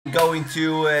going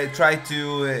to try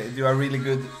to do a really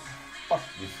good... Fuck,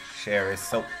 this chair is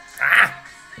so...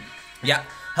 Yeah,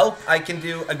 hope I can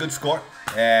do a good score.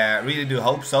 Really do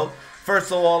hope so.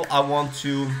 First of all, I want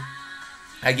to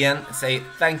again say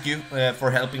thank you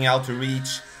for helping out to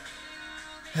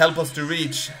help us to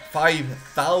reach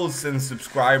 5,000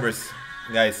 subscribers,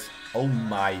 guys. Oh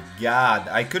my god,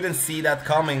 I couldn't see that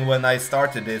coming when I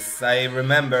started this. I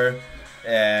remember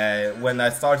when I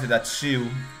started at Shu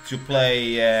to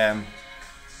play, yeah,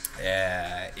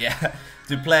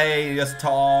 to play, just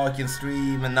talk and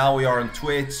stream, and now we are on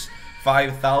Twitch.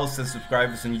 5,000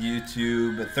 subscribers on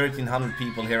YouTube, 1,300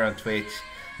 people here on Twitch.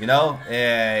 You know,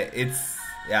 it's,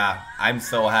 yeah, I'm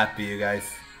so happy, you guys.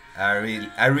 I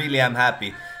really am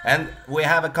happy. And we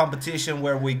have a competition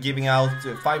where we're giving out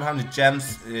 500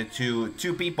 gems to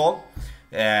 2 people.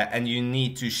 And you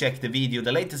need to check the video,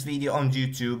 the latest video on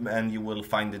YouTube, and you will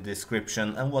find the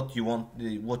description and what you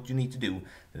need to do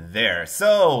there.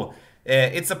 So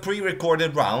it's a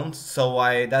pre-recorded round, so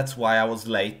that's why I was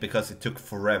late, because it took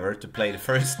forever to play the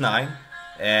first 9.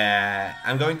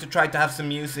 I'm going to try to have some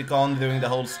music on during the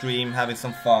whole stream, having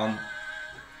some fun,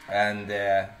 and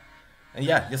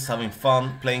yeah, just having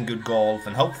fun, playing good golf,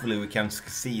 and hopefully we can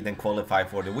succeed and qualify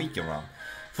for the weekend round.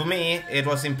 For me, it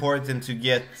was important to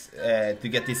get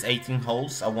these 18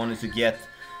 holes. I wanted to get,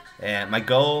 my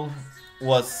goal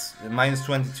was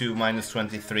 -22,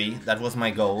 -23. That was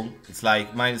my goal. It's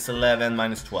like -11,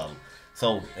 -12.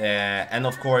 So, and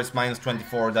of course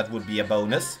 -24, that would be a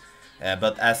bonus.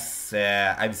 But as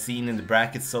I've seen in the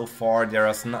brackets so far, there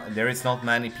is not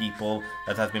many people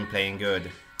that have been playing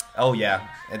good. Oh yeah,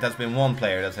 it has been one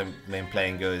player that has been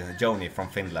playing good, Joni from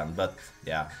Finland. But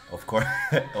yeah, of course,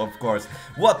 of course.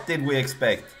 What did we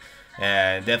expect?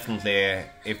 Definitely,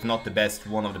 if not the best,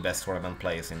 one of the best tournament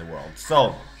players in the world.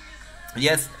 So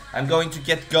yes, I'm going to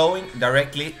get going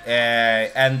directly,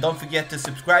 and don't forget to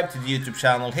subscribe to the YouTube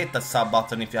channel, hit that sub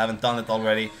button if you haven't done it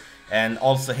already, and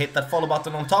also hit that follow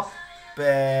button on top,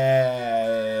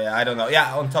 I don't know,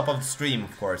 yeah, on top of the stream,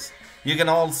 of course. You can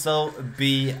also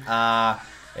be a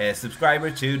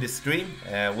subscriber to the stream,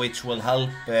 which will help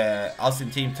us in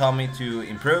Team Tommy to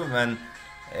improve and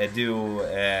do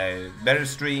better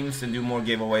streams and do more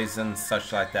giveaways and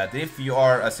such like that. If you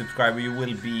are a subscriber, you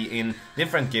will be in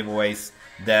different giveaways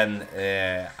than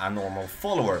a normal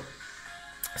follower.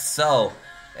 So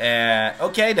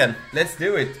okay then, let's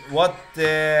do it. What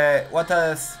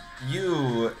has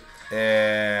you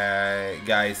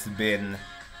guys been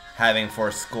having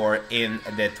for score in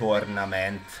the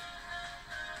tournament?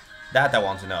 That I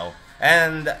want to know.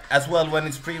 And as well, when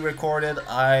it's pre-recorded,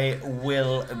 I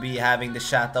will be having the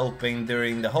chat open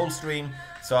during the whole stream,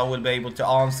 so I will be able to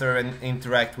answer and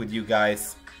interact with you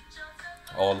guys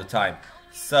all the time.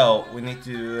 So we need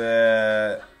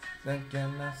to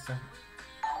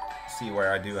see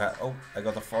where I do have. Oh, I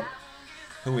got a follow.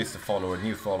 Who is the follower?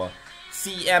 New follower.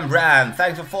 CM Brand.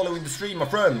 Thanks for following the stream, my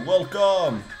friend.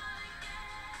 Welcome.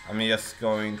 I'm just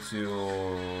going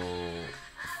to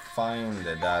find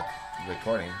that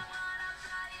recording.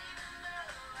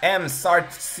 M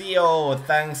Sartio,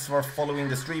 thanks for following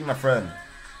the stream, my friend.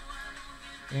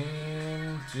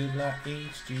 Into the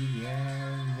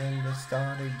HGM when they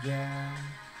start again.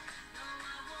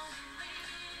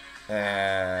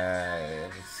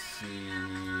 Let's see.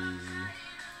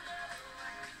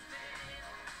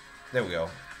 There we go.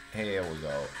 Here we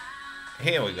go.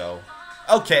 Here we go.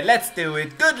 Okay, let's do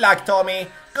it. Good luck, Tommy.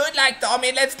 Good luck,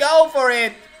 Tommy. Let's go for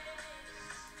it.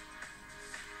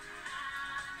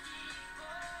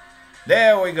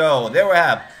 There we go. There we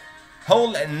have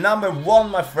hole number 1,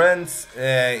 my friends.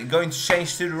 Going to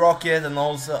change to the Rocket and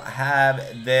also have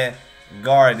the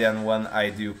Guardian when I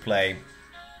do play.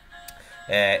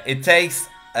 It takes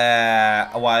a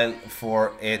while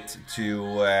for it to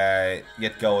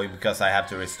get going because I have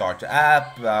to restart the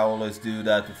app. I always do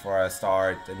that before I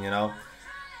start, and you know.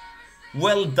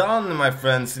 Well done, my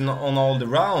friends, on all the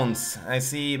rounds. I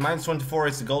see -24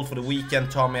 is the goal for the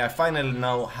weekend, Tommy. I finally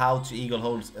know how to eagle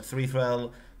holes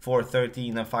 3-12,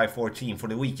 4-13 and 5-14 for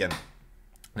the weekend.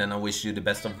 Then I wish you the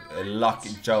best of luck,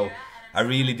 Joe. I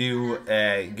really do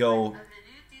go,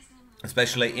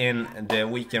 especially in the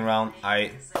weekend round,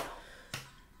 I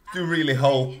do really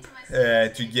hope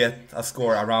to get a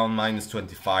score around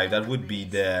 -25. That would be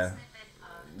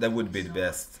the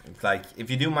best. It's like, if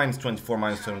you do -24,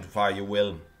 -25, you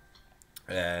will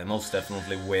most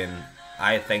definitely win.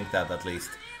 I think that, at least.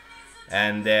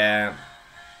 And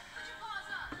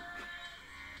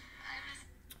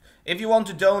if you want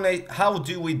to donate, how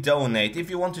do we donate? If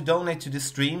you want to donate to the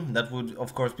stream, that would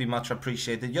of course be much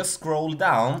appreciated. Just scroll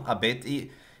down a bit.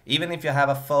 Even if you have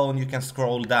a phone, you can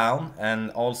scroll down,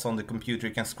 and also on the computer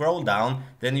you can scroll down.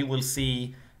 Then you will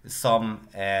see some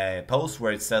posts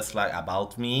where it says like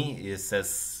about me, it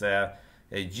says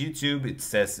YouTube, it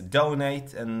says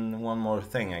donate, and one more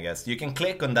thing, I guess. You can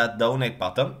click on that donate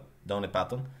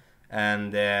button,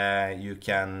 and you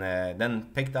can then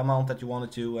pick the amount that you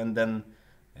wanted to, and then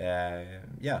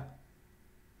yeah,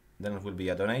 then it will be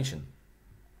a donation.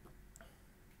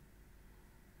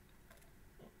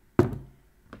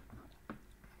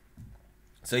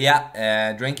 So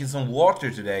yeah, drinking some water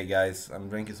today, guys. I'm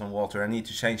drinking some water. I need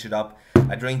to change it up.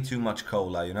 I drink too much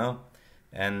cola, you know,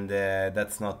 and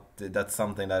that's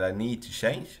something that I need to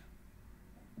change.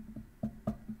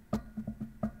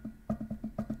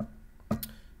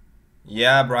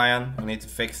 Yeah, Brian, we need to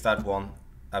fix that one.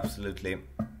 Absolutely,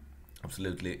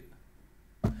 absolutely.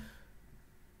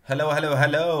 Hello, hello,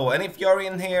 hello. And if you're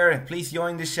in here, please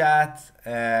join the chat.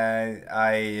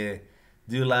 I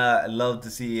do love to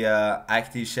see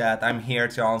active chat. I'm here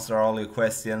to answer all your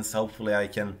questions. Hopefully I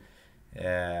can,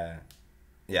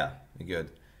 yeah,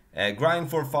 good. Grind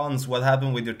for funds. What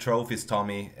happened with your trophies,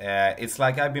 Tommy? It's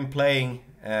like I've been playing.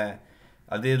 I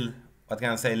did, what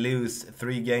can I say, lose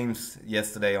 3 games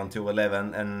yesterday on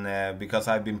 211, and because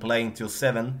I've been playing till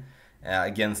 7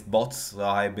 against bots, so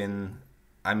I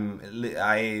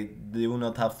do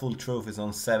not have full trophies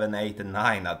on 7, 8, and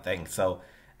 9, I think. So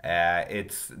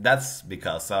that's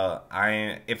because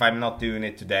if I'm not doing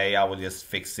it today, I will just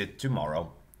fix it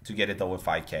tomorrow to get it over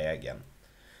 5k again.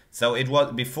 So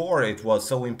before it was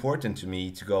so important to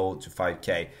me to go to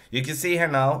 5k. You can see here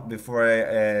now, before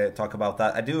I talk about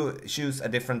that, I do choose a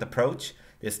different approach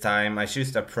this time. I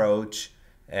choose the approach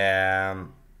that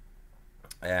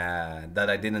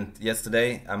I didn't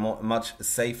yesterday, a much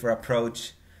safer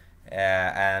approach,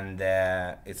 and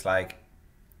it's like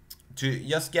to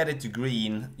just get it to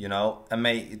green, you know, and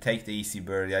take the easy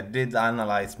birdie. I did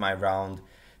analyze my round,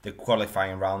 the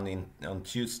qualifying round on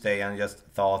Tuesday, and just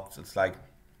thought, it's like,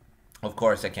 of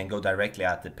course I can go directly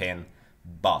at the pin,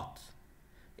 but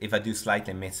if I do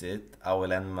slightly miss it, I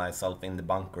will end myself in the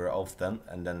bunker often,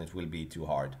 and then it will be too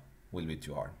hard.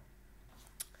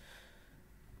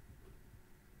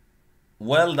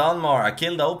 Well done, Mark. I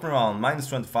killed the open round,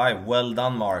 -25. Well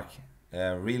done, Mark.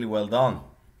 Really well done.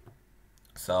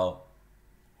 So,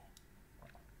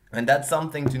 and that's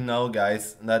something to know,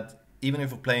 guys, that even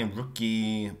if you're playing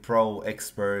rookie, pro,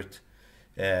 expert,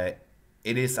 it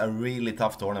is a really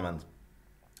tough tournament.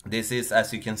 This is,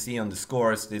 as you can see on the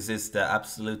scores, this is the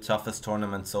absolute toughest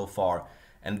tournament so far.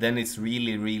 And then it's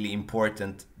really, really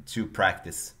important to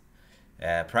practice.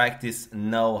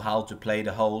 Know how to play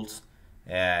the holes.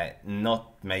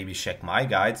 Not maybe check my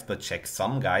guides, but check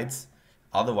some guides.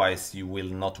 Otherwise you will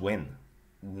not win.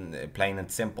 Plain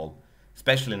and simple.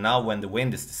 Especially now when the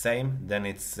wind is the same, then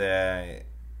it's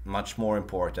much more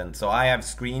important. So I have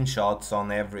screenshots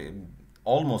on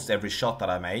almost every shot that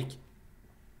I make.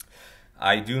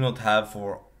 I do not have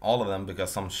for all of them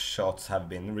because some shots have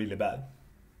been really bad.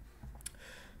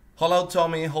 Hello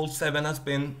Tommy, hole 7 has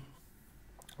been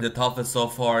the toughest so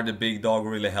far. The big dog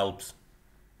really helps.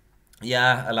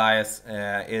 Yeah, Elias,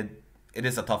 it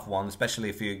is a tough one, especially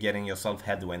if you're getting yourself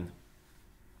headwind.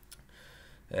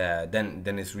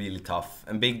 Then it's really tough.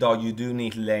 And big dog, you do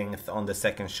need length on the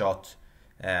second shot,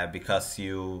 because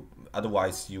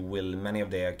otherwise you will many of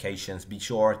the occasions be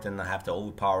short and have to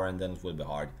overpower, and then it will be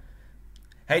hard.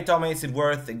 Hey Tommy, is it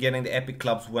worth getting the epic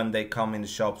clubs when they come in the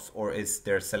shops, or is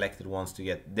there selected ones to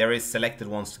get? There is selected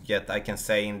ones to get. I can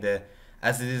say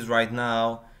as it is right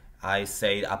now, I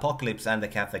say Apocalypse and the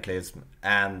Cataclysm,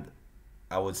 and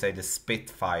I would say the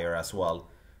Spitfire as well.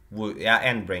 Yeah,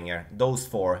 Endbringer. Those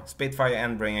 4, Spitfire,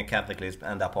 Endbringer, Cataclysm,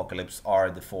 and Apocalypse, are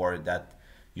the 4 that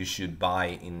you should buy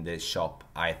in the shop,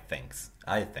 I think.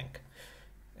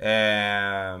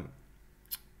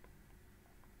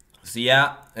 So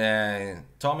yeah,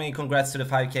 Tommy, congrats to the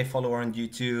 5k follower on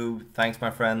YouTube. Thanks,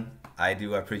 my friend. I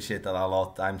do appreciate that a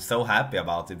lot. I'm so happy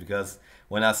about it, because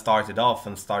when I started off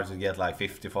and started to get like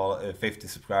 50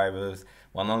 subscribers,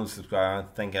 100 subscribers,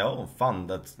 I think, oh, fun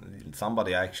that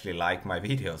somebody actually liked my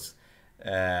videos.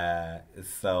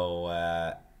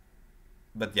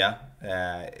 But yeah,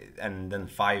 and then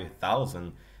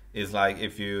 5,000 is like,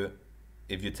 if you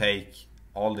take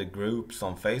all the groups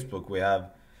on Facebook, we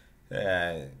have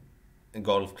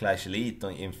Golf Clash Elite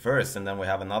in first, and then we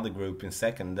have another group in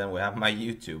second, then we have my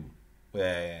YouTube,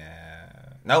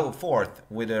 no, fourth,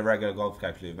 with a regular Golf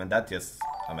Clash Elite, and that's just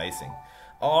amazing.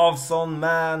 Awesome,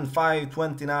 man,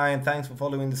 529, thanks for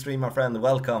following the stream, my friend,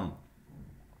 welcome.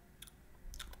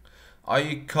 Are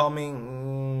you coming?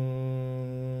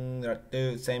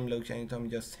 Same location, Tom,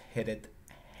 just hit it.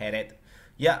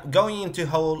 Yeah, going into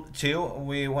hole 2,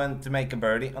 we went to make a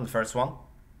birdie on the first one.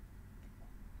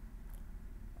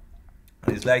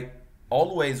 It's like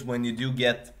always when you do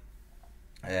get,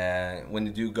 when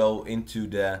you do go into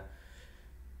the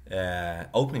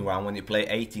opening round, when you play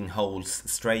 18 holes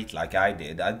straight like I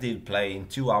did play in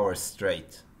 2 hours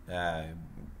straight,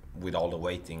 with all the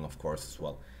waiting of course as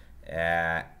well.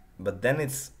 But then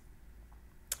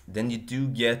you do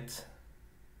get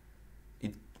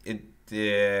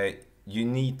you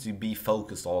need to be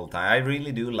focused all the time. I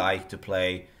really do like to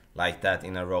play like that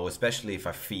in a row, especially if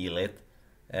I feel it,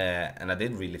 and I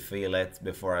did really feel it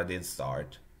before I did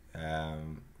start.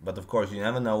 But of course you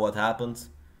never know what happens.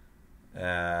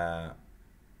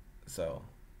 So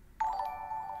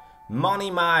Money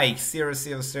Mike 000,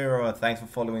 thanks for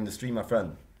following the stream, my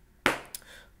friend.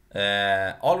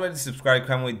 Already subscribed,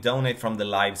 can we donate from the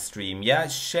live stream? Yeah,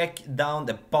 check down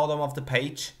the bottom of the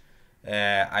page.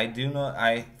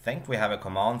 I think we have a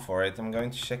command for it. I'm going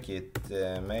to check it,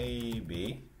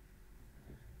 maybe.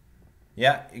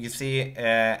 Yeah, you can see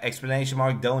explanation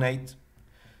mark donate.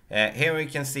 Here we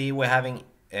can see we're having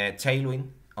tailwind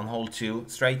on hole 2,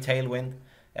 straight tailwind,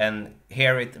 and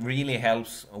here it really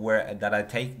helps that I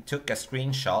took a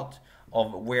screenshot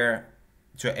of where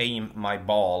to aim my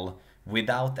ball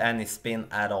without any spin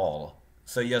at all.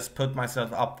 So just put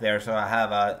myself up there so I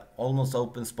have a almost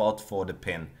open spot for the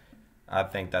pin. I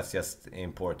think that's just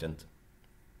important.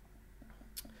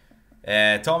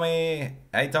 Tommy,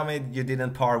 hey Tommy, you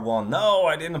didn't par 1. No,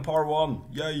 I didn't par 1.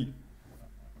 Yay.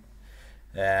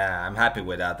 I'm happy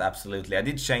with that, absolutely. I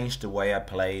did change the way I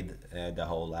played the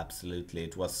hole, absolutely.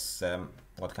 It was,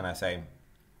 what can I say?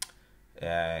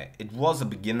 It was a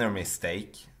beginner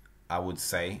mistake, I would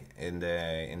say, in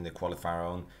the qualifier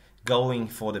round. Going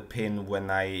for the pin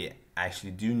when I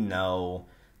actually do know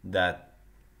that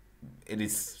it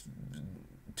is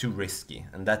too risky,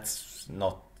 and that's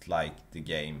not like the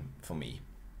game for me.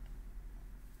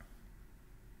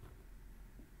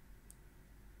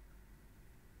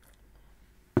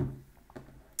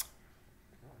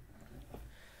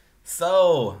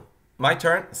 So my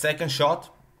turn, second shot,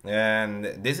 and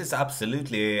this is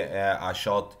absolutely a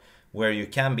shot where you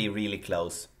can be really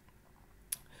close.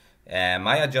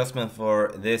 My adjustment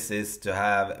for this is to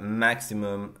have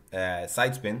maximum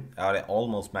side spin,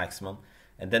 almost maximum,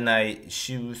 and then I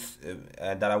choose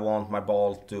that I want my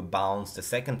ball to bounce the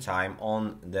second time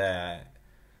on the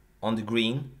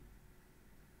green,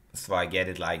 so I get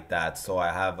it like that, so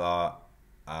I have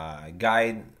a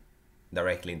guide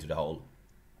directly into the hole.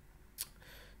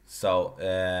 So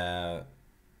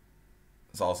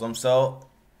it's awesome. So,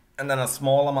 and then a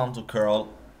small amount of curl,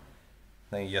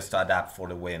 then you just adapt for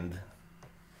the wind.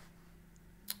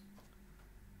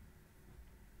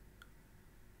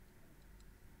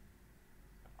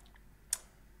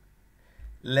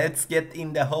 Let's get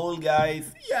in the hole,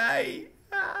 guys. Yay!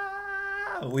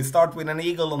 Ah! We start with an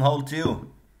eagle on hole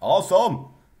 2. Awesome!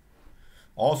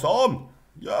 Awesome!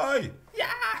 Yay!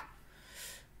 Yeah!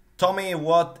 Tommy,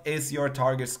 what is your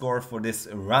target score for this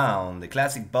round? The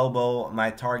classic Bobo,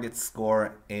 my target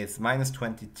score is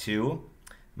 -22,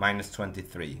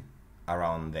 -23,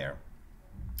 around there.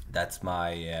 That's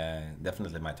my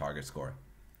definitely my target score.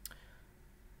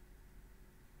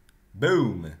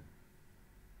 Boom!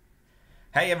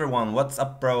 Hey everyone, what's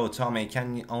up, bro? Tommy,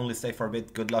 can you only stay for a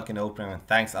bit? Good luck in the opening.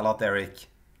 Thanks a lot, Eric.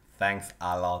 Thanks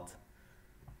a lot.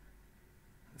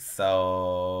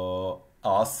 So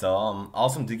awesome.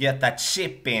 Awesome to get that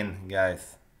chip in,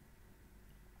 guys.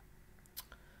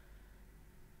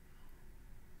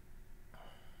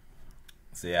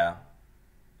 So yeah.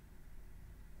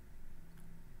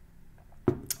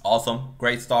 Awesome.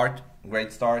 Great start.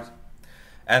 Great start.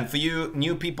 And for you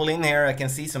new people in here, I can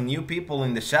see some new people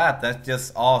in the chat. That's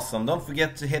just awesome. Don't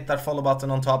forget to hit that follow button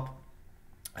on top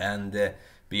and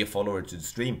be a follower to the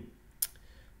stream.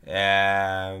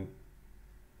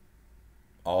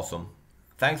 Awesome.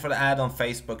 Thanks for the ad on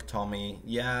Facebook, Tommy.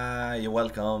 Yeah, you're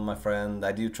welcome, my friend.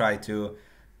 I do try to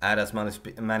add as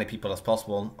many people as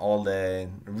possible, all the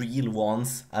real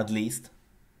ones at least.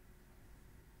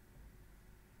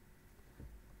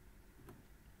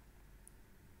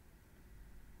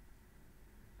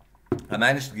 I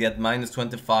managed to get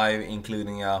 -25,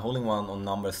 including a hole in one on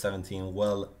number 17.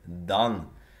 Well done.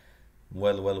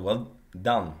 Well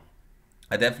done.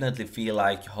 I definitely feel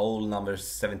like hole number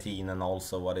 17 and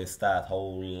also what is that,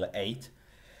 hole 8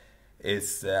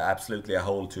 is absolutely a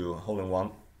hole in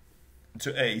one to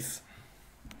ace.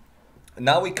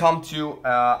 Now we come to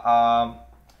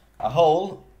a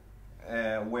hole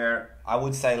where I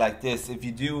would say like this: if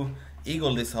you do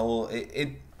eagle this hole,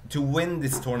 to win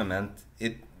this tournament,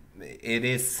 it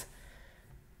is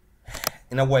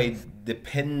in a way,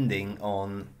 depending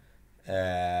on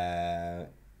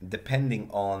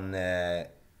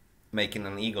making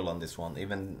an eagle on this one,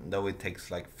 even though it takes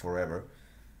like forever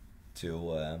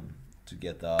to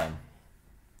get a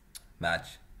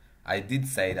match. I did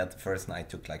say that the first night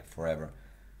took like forever,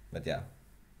 but yeah.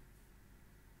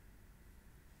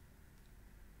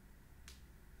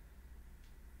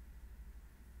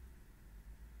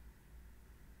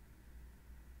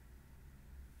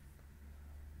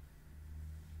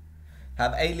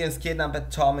 Have aliens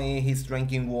kidnapped Tommy? He's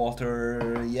drinking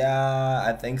water. Yeah,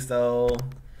 I think so.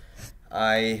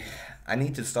 I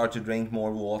need to start to drink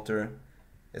more water,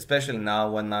 especially now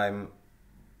when I'm,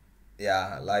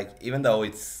 yeah, like even though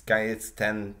it's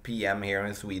 10 p.m. here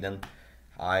in Sweden,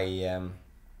 I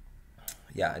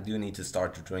yeah, I do need to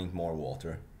start to drink more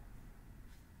water.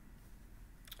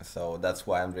 So that's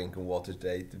why I'm drinking water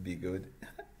today, to be good.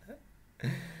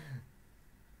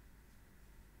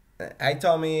 Hi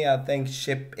Tommy, I think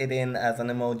ship it in as an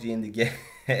emoji in the game.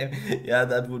 Yeah,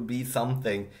 that would be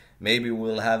something. Maybe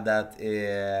we'll have that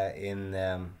and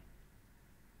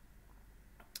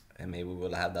maybe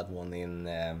we'll have that one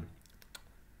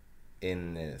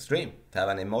in stream to have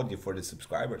an emoji for the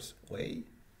subscribers. Wait.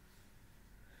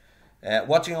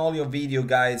 Watching all your video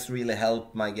guys really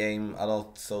helped my game a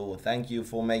lot, so thank you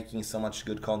for making so much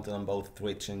good content on both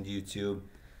Twitch and YouTube.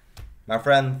 My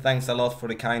friend, thanks a lot for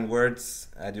the kind words.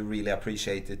 I do really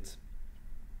appreciate it.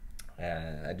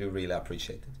 I do really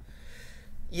appreciate it.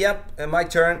 Yep, my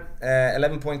turn.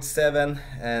 11.7,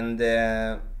 and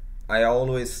I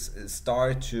always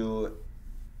start to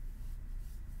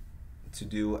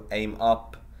do aim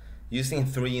up using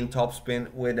 3 in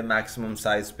topspin with the maximum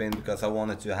side spin, because I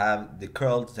wanted to have the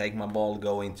curl to take my ball,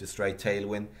 go into straight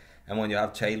tailwind, and when you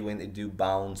have tailwind it do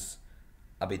bounce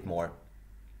a bit more.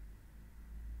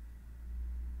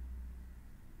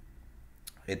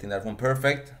 Hitting that one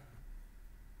perfect.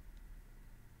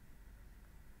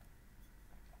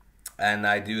 And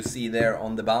I do see there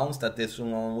on the bounce that this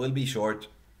one will be short.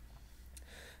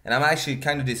 And I'm actually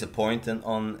kind of disappointed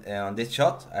on this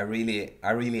shot. I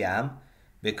really am,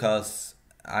 because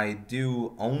I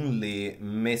do only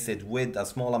miss it with a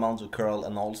small amount of curl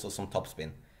and also some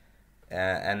topspin.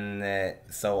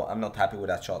 So I'm not happy with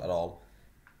that shot at all.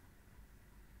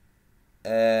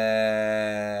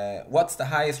 What's the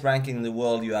highest ranking in the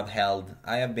world you have held?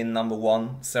 I have been number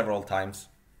 1 several times.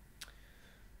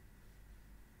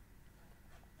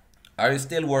 Are you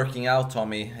still working out,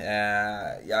 Tommy?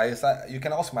 Yeah, you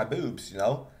can ask my boobs, you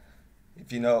know.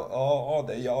 If you know, oh,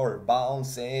 they are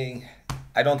bouncing.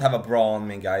 I don't have a bra on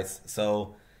me, guys,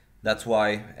 so that's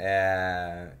why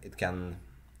it can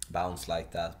bounce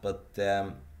like that. But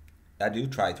I do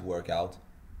try to work out.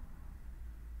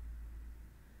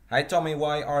 Hi Tommy,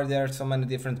 why are there so many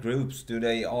different groups? Do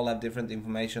they all have different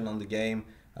information on the game?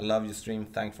 I love your stream,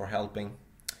 thanks for helping.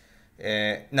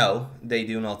 No, they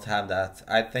do not have that.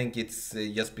 I think it's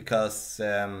just because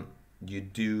you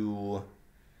do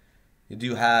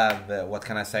have, what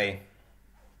can I say?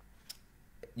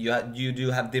 You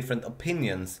do have different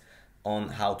opinions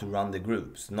on how to run the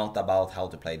groups, not about how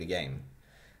to play the game.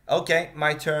 Okay,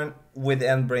 my turn with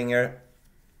Endbringer.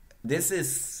 This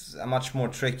is a much more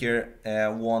trickier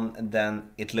one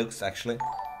than it looks, actually.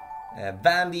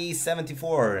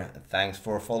 Vandy74, thanks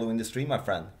for following the stream, my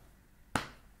friend.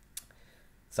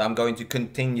 So I'm going to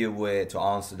continue to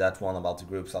answer that one about the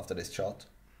groups after this shot.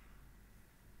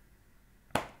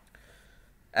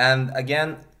 And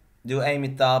again, do aim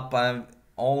it up. I'm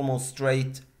almost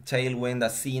straight tailwind. I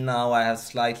see now I have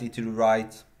slightly to the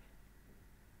right.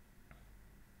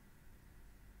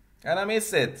 And I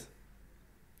miss it.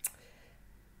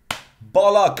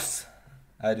 Bollocks!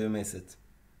 I do miss it.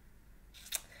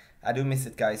 I do miss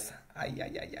it, guys. Ay.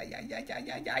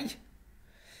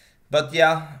 But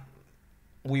yeah,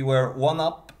 we were 1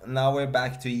 up, now we're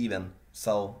back to even.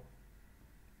 So,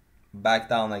 back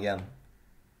down again.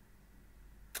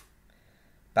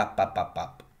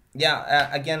 Pap. Yeah,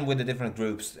 again with the different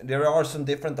groups. There are some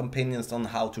different opinions on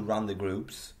how to run the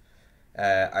groups.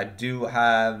 I do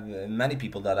have many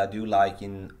people that I do like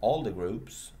in all the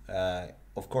groups.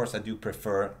 Of course, I do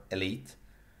prefer Elite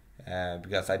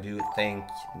because I do think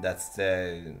that's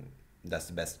the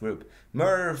best group.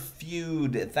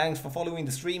 Murfeud, thanks for following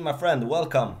the stream, my friend.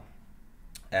 Welcome.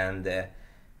 And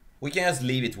we can just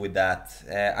leave it with that.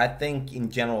 I think in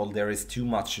general there is too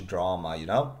much drama, you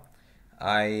know.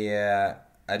 I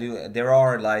do. There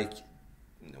are, like,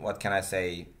 what can I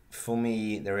say? For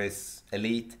me, there is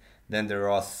Elite. Then there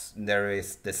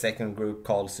is the second group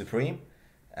called Supreme,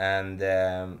 and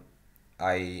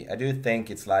I do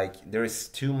think it's like there is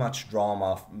too much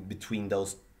drama between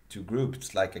those two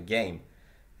groups, like a game.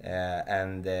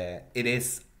 and it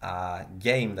is a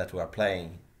game that we are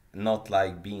playing, not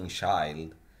like being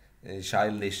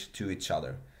childish to each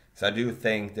other. So I do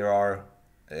think there are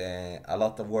a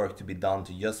lot of work to be done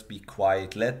to just be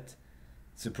quiet, let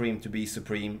Supreme to be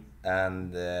Supreme,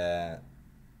 and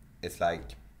it's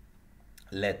like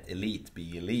let Elite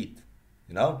be Elite,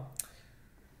 you know?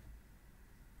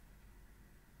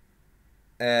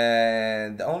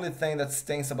 And the only thing that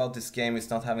stinks about this game is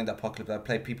not having the apocalypse. I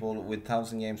play people with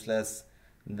 1,000 games less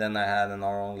than I had an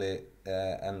R only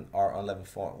and R on level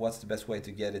 4. What's the best way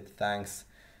to get it? Thanks.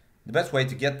 The best way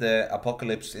to get the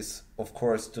apocalypse is, of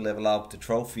course, to level up the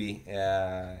trophy.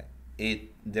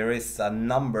 There is a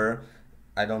number.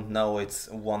 I don't know. It's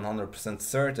 100%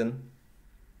 certain.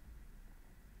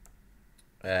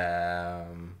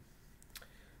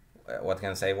 What can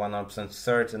I say? 100%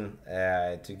 certain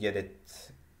to get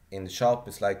it in the shop.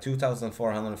 It's like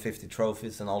 2,450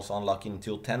 trophies and also unlocking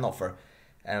till 10 offer.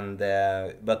 And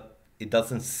but it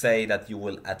doesn't say that you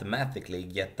will automatically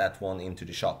get that one into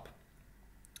the shop.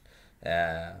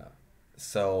 And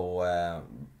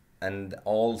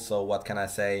also, what can I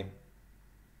say?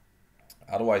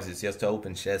 Otherwise, it's just to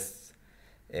open chests.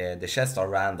 The chests are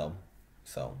random,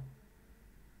 so.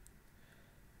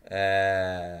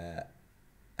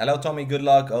 Hello Tommy, good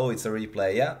luck. Oh, it's a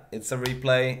replay. Yeah, it's a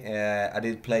replay. I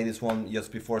did play this one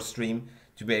just before stream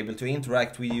to be able to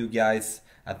interact with you guys.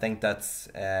 I think that's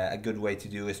a good way to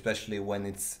do, especially when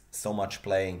it's so much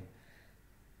playing.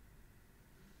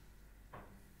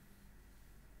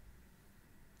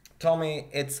 Tommy,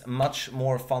 it's much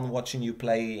more fun watching you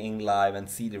playing live and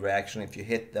see the reaction if you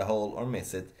hit the hole or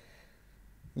miss it.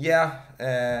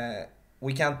 Yeah,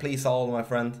 we can't please all, my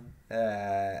friend.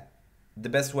 The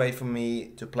best way for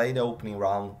me to play the opening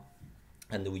round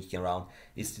and the weekend round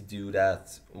is to do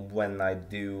that when I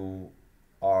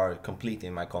are completely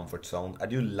in my comfort zone. I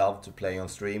do love to play on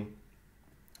stream,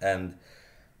 and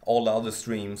all the other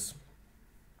streams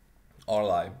are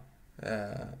live.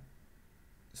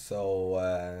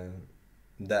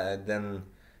 Then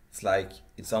it's like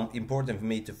it's important for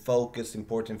me to focus,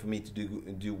 important for me to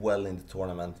do well in the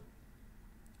tournament.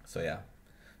 So yeah.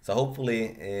 So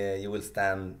hopefully you will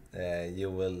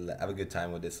have a good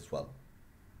time with this as well.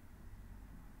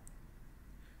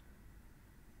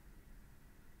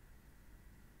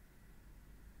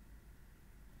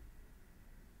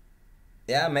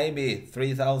 Yeah, maybe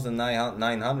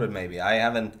 3,900 maybe. I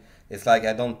haven't, it's like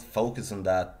I don't focus on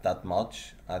that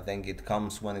much. I think it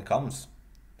comes when it comes.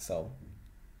 So.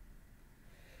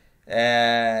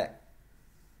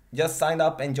 Just signed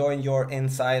up and joined your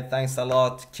inside. Thanks a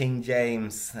lot, King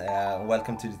James.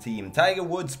 Welcome to the team. Tiger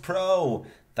Woods Pro.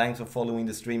 Thanks for following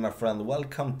the stream, my friend.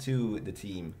 Welcome to the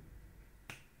team.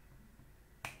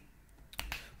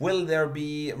 Will there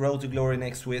be Road to Glory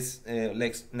next week?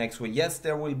 Yes,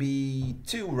 there will be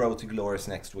 2 Road to Glories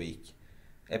next week.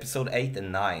 Episode 8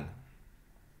 and 9.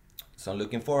 So I'm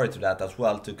looking forward to that as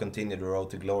well, to continue the Road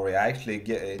to Glory. I actually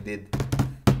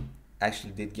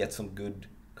did get some good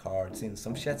cards in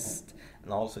some chests,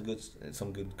 and also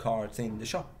some good cards in the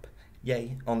shop.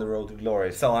 Yay, on the Road to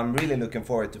Glory. So I'm really looking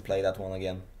forward to play that one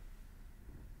again.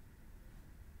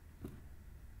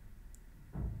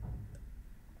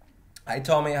 Hi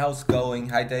Tommy, how's it going?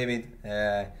 Hi David.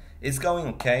 It's going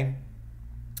okay.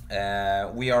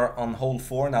 We are on hole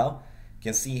 4 now. You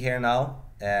can see here now,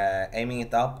 aiming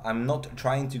it up. I'm not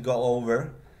trying to go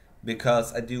over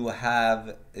because I do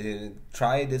have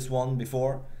tried this one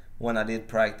before when I did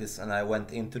practice and I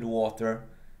went into the water,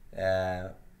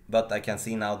 but I can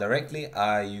see now directly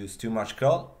I use too much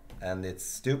curl and it's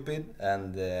stupid,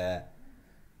 and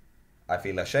I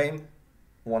feel ashamed.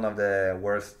 One of the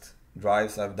worst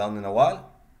drives I've done in a while,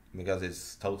 because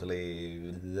it's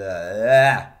totally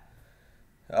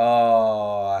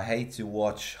oh, I hate to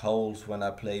watch holes when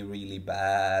I play really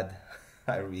bad.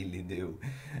 I really do.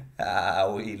 I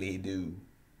really do.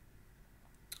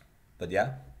 But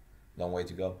yeah, long way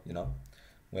to go, you know.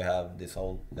 We have this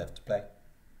hole left to play.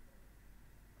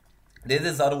 This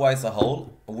is otherwise a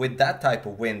hole with that type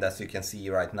of wind, as you can see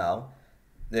right now.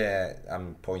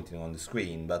 I'm pointing on the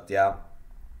screen, but yeah,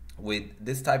 with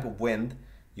this type of wind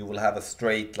you will have a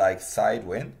straight like side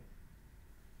wind,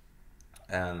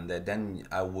 and then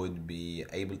I would be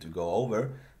able to go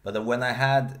over. But when I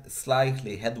had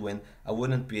slightly headwind, I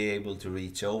wouldn't be able to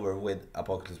reach over with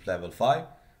Apocalypse level 5,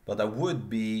 but I would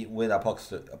be with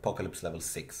Apocalypse level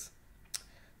 6.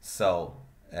 So,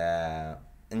 and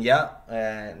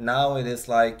yeah, now it is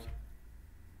like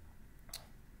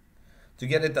to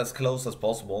get it as close as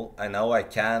possible. I know I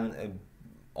can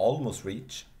almost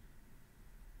reach.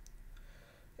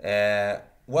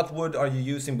 What wood are you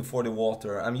using before the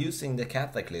water? I'm using the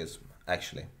Cataclysm.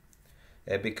 actually,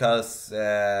 because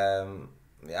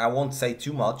I won't say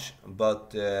too much,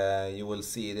 but you will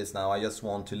see this now. I just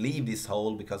want to leave this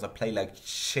hole because I play like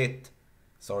shit.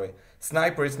 Sorry,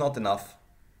 sniper is not enough.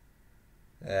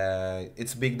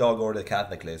 It's big dog or the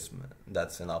cataclysm.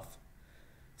 That's enough.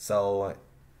 So,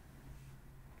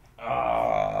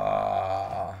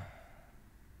 yeah,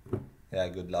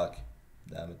 good luck.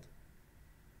 Damn it.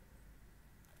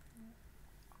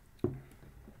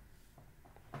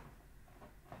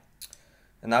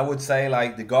 And I would say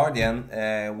like the Guardian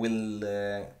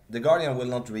will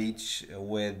not reach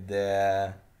with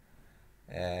the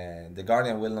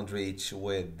Guardian will not reach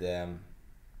with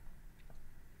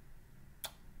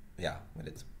yeah, with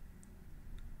it.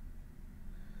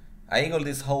 I eagle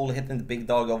this hole, hitting the big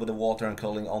dog over the water and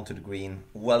curling onto the green.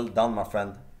 Well done, my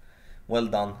friend. Well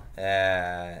done.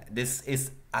 This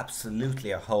is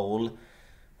absolutely a hole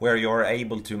where you're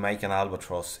able to make an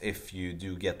albatross if you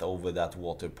do get over that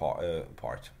water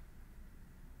part.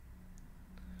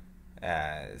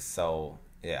 So,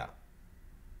 yeah.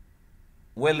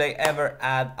 Will they ever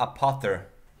add a putter?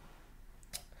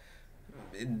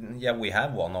 Yeah, we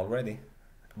have one already.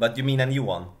 But you mean a new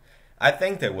one? I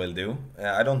think they will do.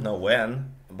 I don't know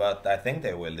when, but I think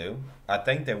they will do. I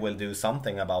think they will do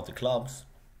something about the clubs.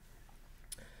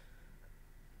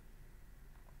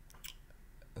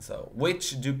 So,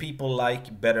 which do people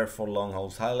like better for long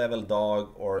holes? High level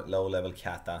dog or low level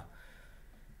kata?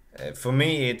 For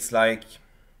me, it's like,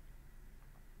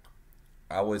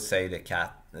 I would say the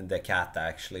kata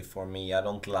actually. For me, I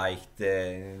don't like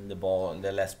the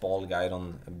less ball guide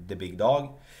on the big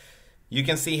dog. You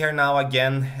can see here now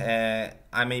again,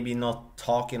 I may be not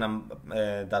talking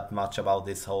that much about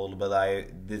this hole, but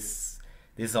this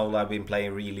hole I've been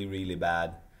playing really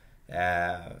bad,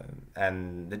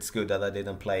 and it's good that I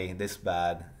didn't play this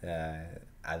bad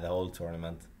at the whole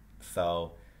tournament.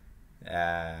 So,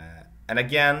 and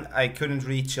again I couldn't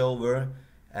reach over,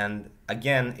 and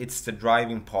again it's the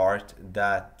driving part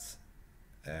that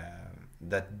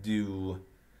do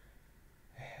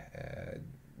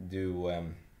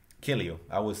kill you.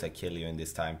 I would say kill you in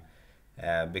this time,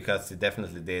 because it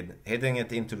definitely did. Hitting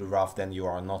it into the rough, then you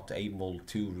are not able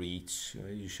to reach.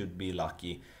 You should be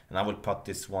lucky. And I will put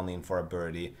this one in for a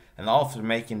birdie. And after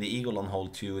making the eagle on hole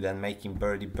 2, then making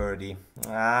birdie.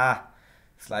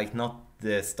 It's like not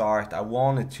the start I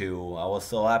wanted to. I was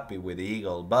so happy with the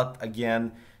eagle. But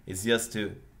again, it's just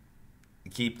to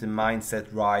keep the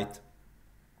mindset right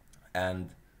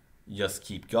and just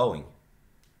keep going.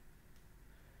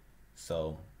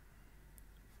 So,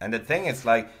 and the thing is,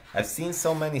 like, I've seen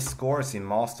so many scores in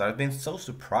Master. I've been so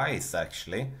surprised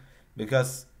actually,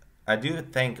 because I do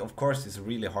think, of course, it's a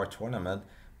really hard tournament,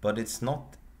 but it's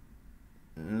not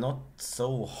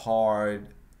so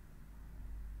hard.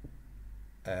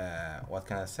 What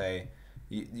can I say?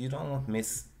 You don't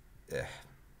miss.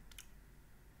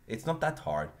 It's not that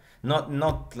hard.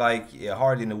 Not like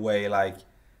hard in a way like,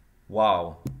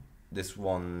 wow, this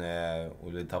one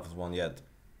will be the toughest one yet.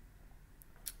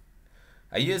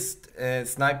 I used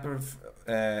sniper,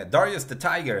 Darius the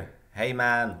Tiger. Hey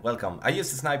man, welcome. I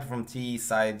used a sniper from T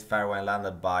side fairway and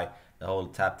landed by the hole,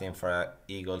 tapped in for a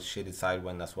eagle, shitty side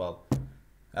wind as well.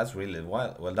 That's really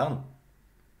well done.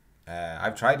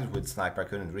 I've tried it with sniper, I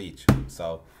couldn't reach.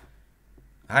 So,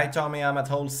 hi Tommy, I'm at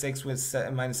hole 6 with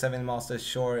 -7 masters.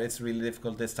 Sure, it's really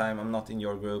difficult this time. I'm not in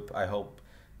your group. I hope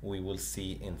we will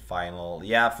see in final.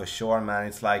 Yeah, for sure, man.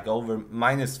 It's like over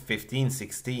 -15,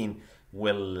 16.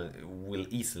 Will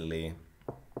easily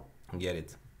get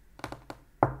it.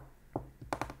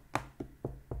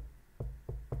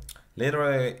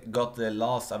 Literally got the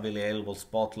last available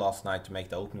spot last night to make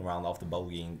the opening round after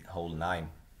bogeying hole 9.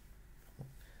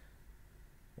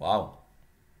 Wow.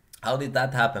 How did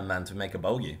that happen, man, to make a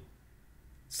bogey?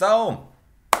 So,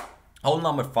 hole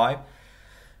number 5.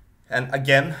 And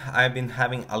again, I've been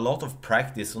having a lot of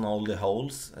practice on all the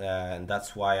holes, and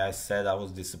that's why I said I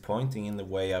was disappointing in the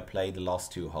way I played the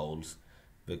last 2 holes.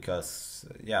 Because,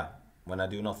 yeah, when I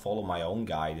do not follow my own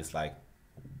guide, it's like,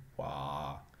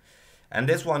 wow. And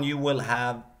this one you will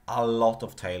have a lot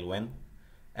of tailwind.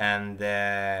 And,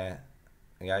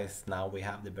 guys, now we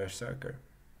have the Berserker.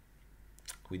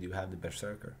 We do have the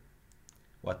Berserker.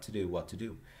 What to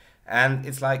do. And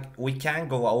it's like, we can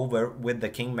go over with the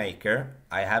Kingmaker.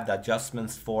 I have the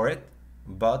adjustments for it.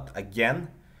 But again,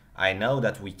 I know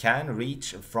that we can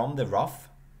reach from the rough.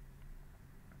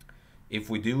 If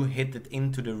we do hit it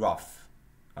into the rough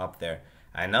up there.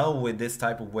 I know with this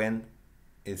type of wind,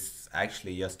 it's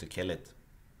actually just to kill it.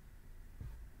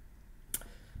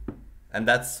 And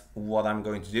that's what I'm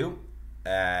going to do.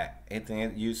 Hitting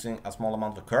it using a small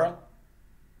amount of curl.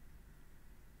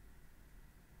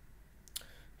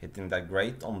 hitting that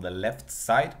great on the left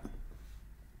side.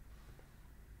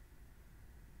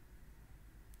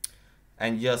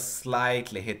 And just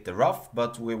slightly hit the rough,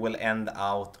 but we will end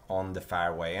out on the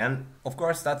fairway. And of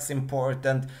course that's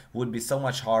important, would be so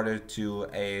much harder to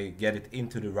get it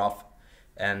into the rough.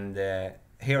 And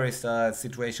here is a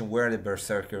situation where the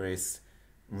Berserker is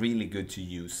really good to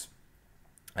use.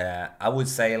 I would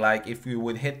say, like, if you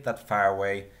would hit that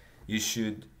fairway, you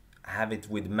should have it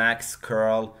with max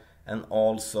curl, and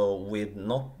also with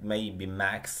not maybe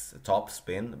max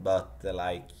topspin, but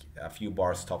like a few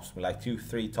bars topspin, like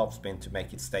 2-3 topspin to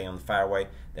make it stay on the fairway.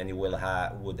 Then you would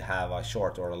have a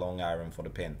short or a long iron for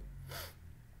the pin.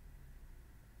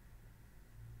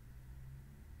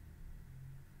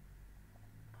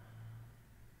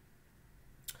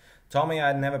 Tommy,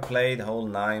 I'd never played hole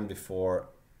 9 before,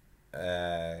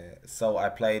 so I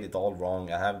played it all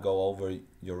wrong. I have go over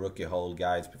your rookie hole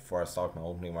guides before I start my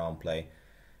opening round play.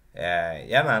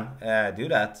 Yeah man, do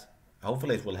that.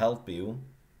 Hopefully it will help you.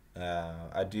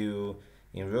 I do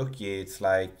in rookie, it's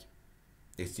like,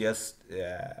 it's just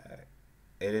it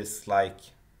is like,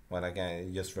 when I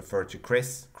can just refer to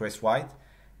Chris White,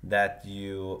 that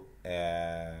you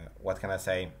what can I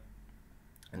say,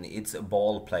 and it's a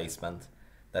ball placement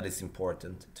that is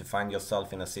important, to find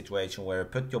yourself in a situation where you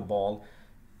put your ball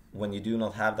when you do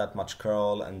not have that much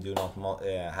curl and do not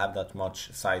have that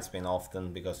much side spin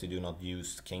often, because you do not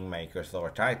use Kingmakers or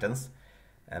Titans,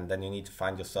 and then you need to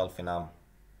find yourself in a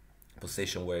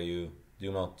position where you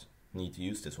do not need to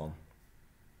use this one.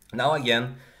 Now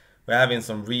again, we're having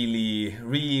some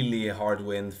really hard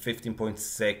wind,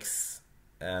 15.6,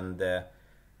 and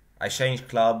I changed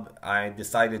club. I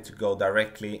decided to go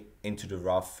directly into the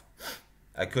rough.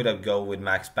 I could have go with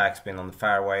max backspin on the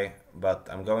fairway, but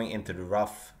I'm going into the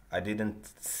rough. I didn't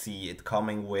see it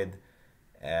coming with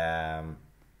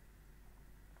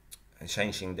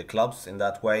changing the clubs in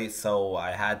that way, so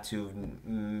I had to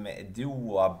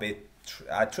do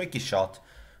a tricky shot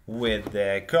with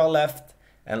the curl left,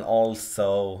 and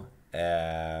also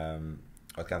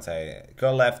what can I say,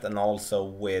 curl left, and also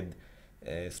with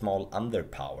small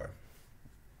underpower.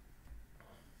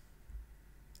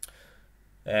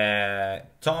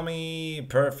 Tommy,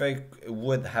 perfect,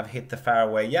 would have hit the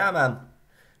fairway. Yeah man,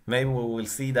 maybe we will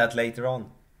see that later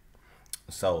on.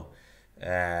 So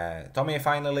Tommy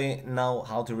finally know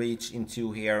how to reach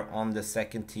into here on the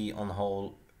second tee on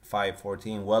hole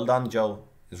 514. Well done, Joe.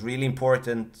 It's really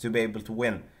important to be able to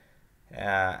win,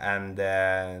 and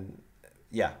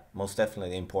yeah, most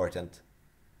definitely important.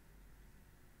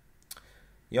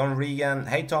 John Regan,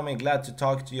 hey Tommy, glad to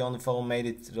talk to you on the phone. Made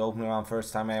it to the opening round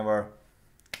first time ever.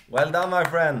 Well done, my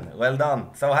friend. Well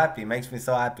done. So happy. Makes me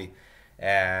so happy.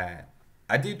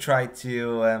 I do try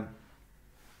to...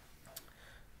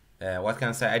 what can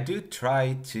I say? I do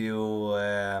try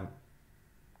to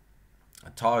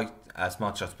talk as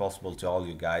much as possible to all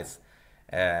you guys.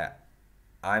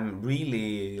 I'm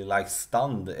really like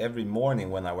stunned every morning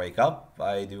when I wake up.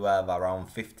 I do have around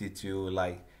 50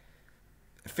 to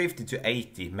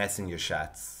 80 messenger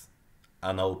chats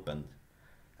unopened.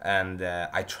 And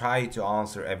I try to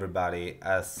answer everybody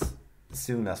as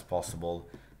soon as possible.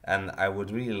 And I would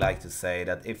really like to say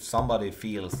that if somebody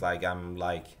feels like I'm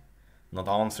like not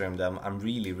answering them, I'm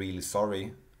really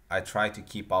sorry. I try to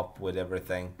keep up with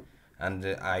everything, and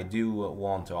I do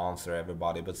want to answer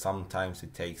everybody, but sometimes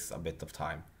it takes a bit of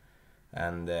time.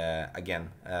 And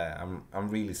again, I'm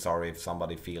really sorry if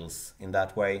somebody feels in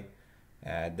that way.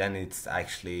 Then it's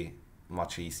actually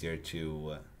much easier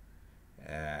to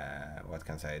what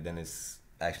can I say, then it's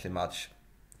actually much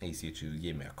easier to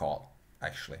give me a call,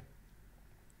 actually.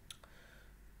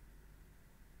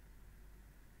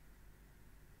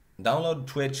 Download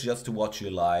Twitch just to watch you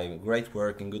live. Great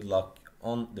work and good luck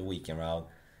on the weekend round.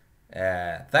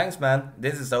 Thanks man,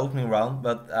 this is the opening round,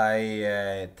 but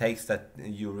I takes that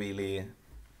you really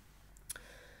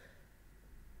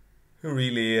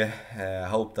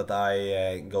hope that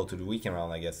I go to the weekend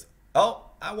round, I guess.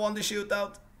 Oh, I won the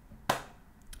shootout.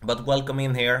 But welcome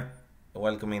in here,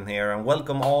 and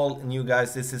welcome all new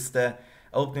guys. This is the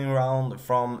opening round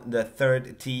from the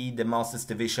third tee, the Masters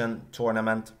Division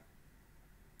tournament,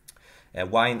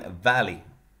 Wine Valley.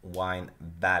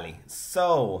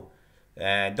 So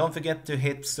don't forget to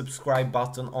hit subscribe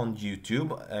button on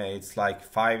YouTube. It's like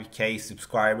 5k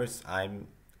subscribers. I'm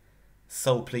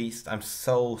so pleased. I'm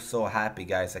so happy,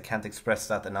 guys. I can't express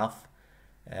that enough.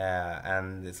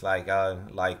 And it's like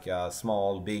a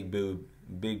small big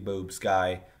boobs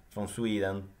guy from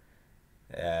Sweden,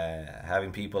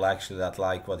 having people actually that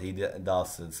like what he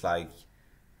does. It's like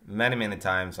many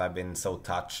times I've been so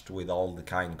touched with all the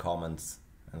kind comments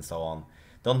and so on.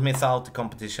 Don't miss out the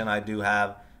competition. I do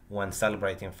have when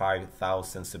celebrating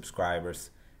 5,000 subscribers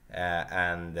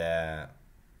and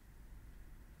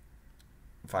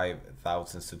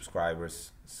 5,000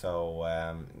 subscribers. So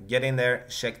get in there,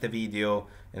 check the video,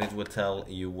 and it will tell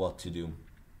you what to do.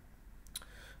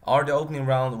 Are the opening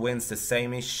round wins the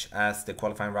same-ish as the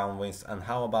qualifying round wins? And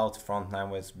how about front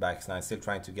 9 wins, back 9? Still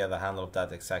trying to get a handle of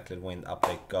that exactly when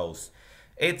update goes.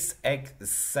 It's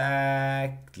exactly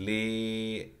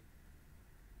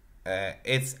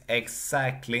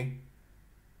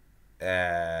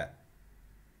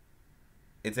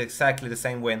the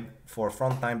same win for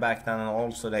front 9, back 9, and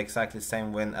also the exactly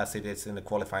same win as it is in the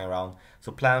qualifying round.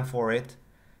 So plan for it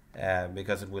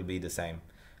because it will be the same.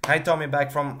 Hi Tommy,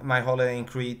 back from my holiday in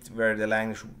Crete where the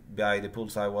language by the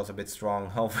poolside was a bit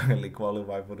strong. Hopefully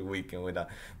qualify for the weekend with a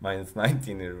 -19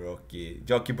 in the Rocky.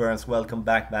 Jockey Burns, welcome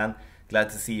back, man.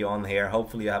 Glad to see you on here.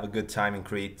 Hopefully you have a good time in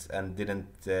Crete and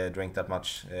didn't drink that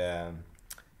much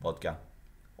vodka.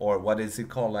 Or what is it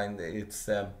called? It's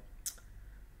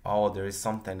oh, there is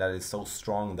something that is so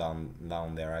strong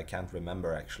down there. I can't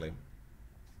remember actually.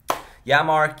 Yeah,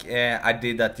 Mark, I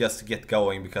did that just to get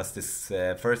going because this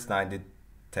first night did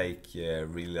take a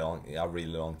really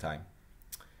long time.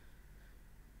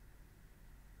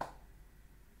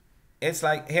 It's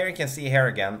like, here you can see here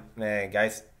again,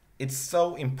 guys, it's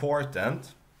so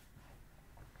important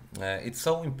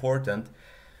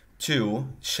to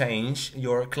change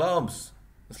your clubs.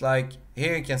 It's like,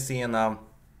 here you can see in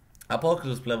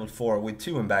Apocalypse level 4 with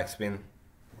 2 in backspin.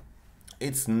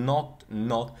 It's not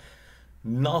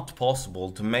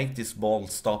possible to make this ball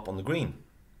stop on the green.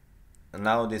 And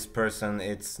now this person,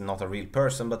 it's not a real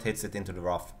person, but hits it into the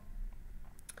rough.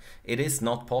 It is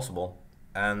not possible.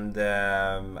 And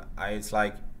it's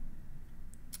like,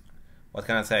 what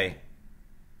can I say?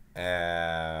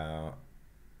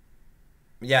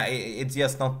 Yeah, it's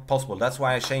just not possible. That's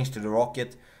why I changed to the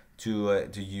rocket to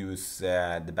use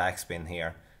the backspin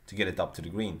here to get it up to the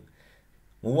green.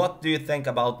 What do you think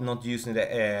about not using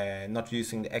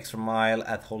the extra mile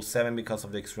at hole 7 because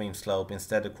of the extreme slope?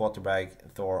 Instead, the quarterback,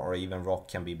 Thor, or even rock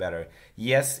can be better.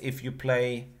 Yes, if you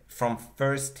play from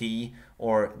first tee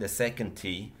or the second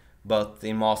tee, but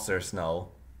in Masters,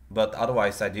 no. But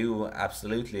otherwise, I do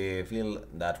absolutely feel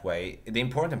that way. The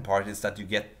important part is that you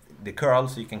get the curl,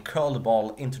 so you can curl the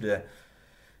ball into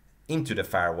the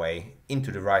fairway,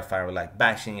 into the right fairway, like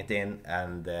bashing it in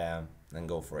and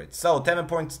go for it. So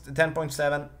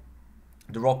 10.7,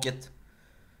 the rocket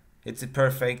hits it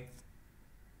perfect,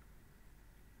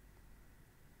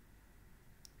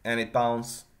 and it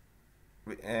bounced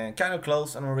kind of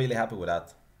close, and I'm really happy with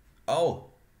that.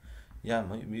 Oh, yeah,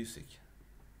 my music.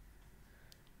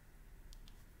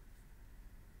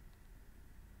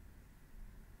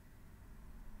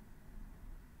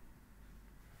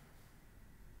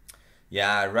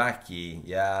 Yeah, Raki.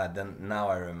 Yeah, then now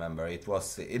I remember. It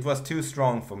was too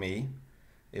strong for me.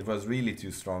 It was really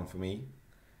too strong for me.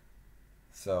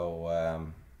 So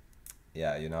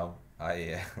yeah, you know,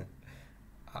 I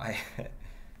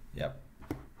yep.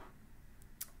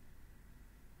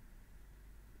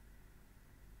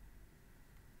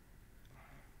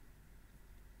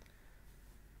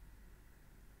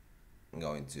 I'm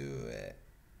going to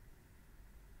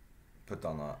put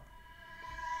on a.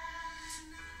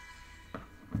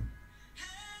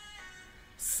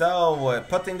 So,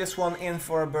 putting this one in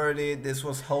for a birdie. This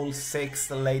was hole 6,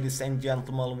 ladies and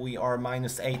gentlemen. We are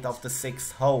 -8 after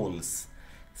 6 holes.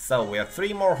 So, we have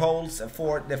 3 more holes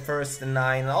for the first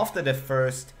 9. After the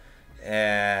first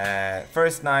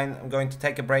 9, I'm going to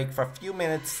take a break for a few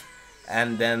minutes.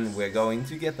 And then we're going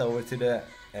to get over to the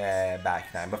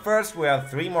back 9. But first, we have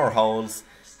 3 more holes.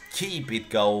 Keep it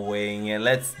going.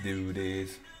 Let's do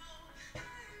this.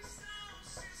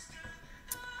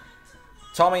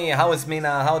 Tommy, how is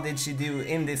Mina? How did she do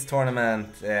in this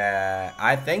tournament?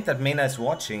 I think that Mina is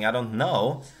watching, I don't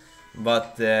know.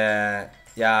 But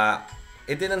yeah,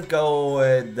 it didn't go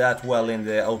that well in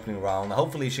the opening round.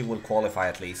 Hopefully she will qualify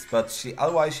at least. But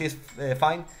otherwise she's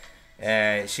fine.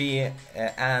 She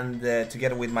and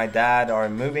together with my dad are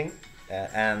moving.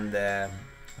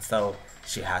 So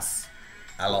she has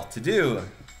a lot to do.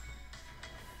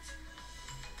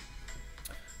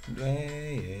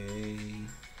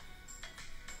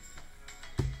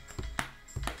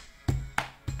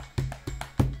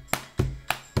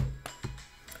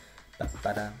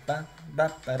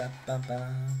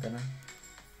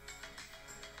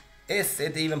 Is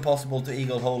it even possible to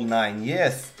eagle hole 9?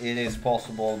 Yes, it is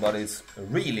possible, but it's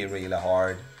really, really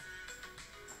hard.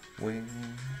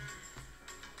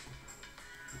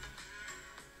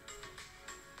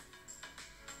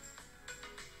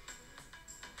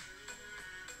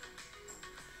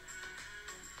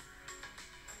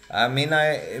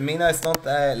 Mina is not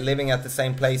living at the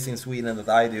same place in Sweden that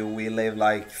I do. We live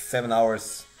like 7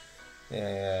 hours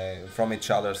from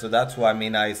each other, so that's why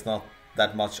Mina is not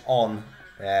that much on,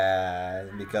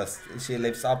 because she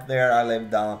lives up there, I live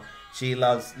down. She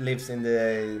lives in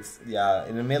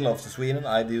the middle of Sweden.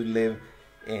 I do live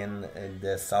in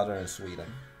the southern Sweden.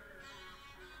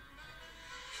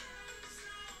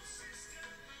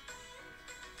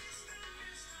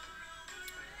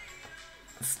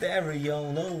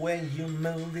 Stereo, the way you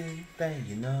move it, then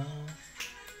you know.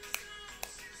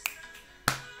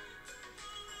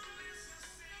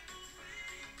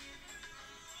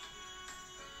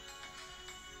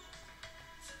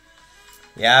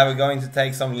 Yeah, we're going to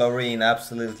take some Loreen,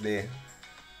 absolutely.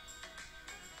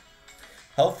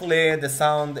 Hopefully the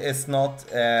sound is not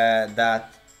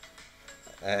that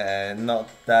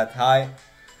high.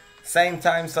 Same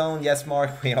time zone, yes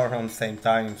Mark, we are on the same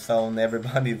time zone.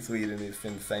 Everybody in Sweden is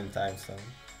in the same time zone.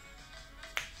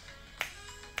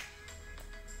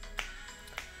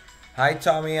 Hi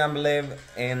Tommy, I live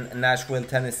in Nashville,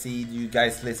 Tennessee. Do you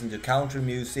guys listen to country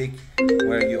music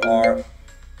where you are?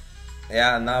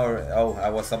 Yeah, now, oh, I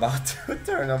was about to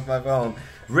turn off my phone.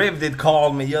 Riv did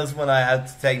call me just when I had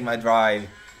to take my drive.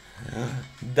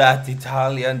 That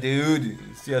Italian dude,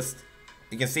 it's just,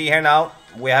 you can see here now,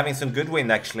 we're having some good wind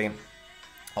actually.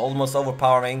 Almost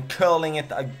overpowering, curling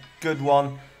it a good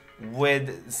one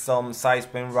with some side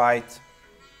spin right.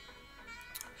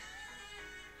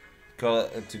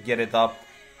 To get it up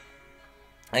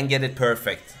and get it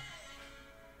perfect.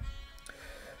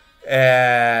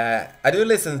 I do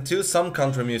listen to some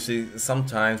country music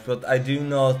sometimes, but I do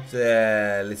not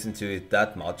listen to it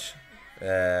that much.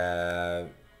 I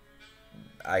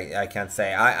can't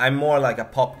say. I'm more like a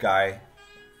pop guy.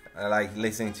 I like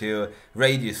listening to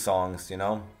radio songs, you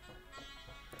know.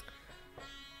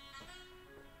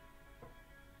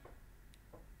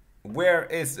 Where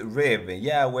is Riv?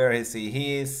 Yeah, where is he?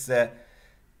 He is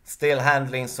still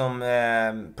handling some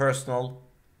personal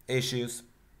issues.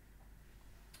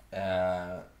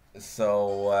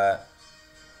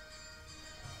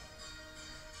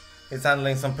 He's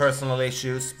handling some personal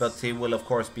issues, but he will of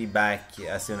course be back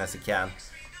as soon as he can.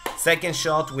 Second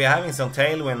shot, we're having some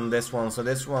tailwind on this one, so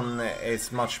this one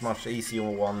is much easier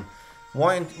one.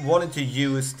 Wanted to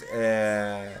use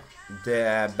the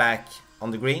back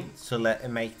on the green to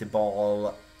make the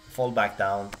ball fall back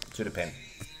down to the pin.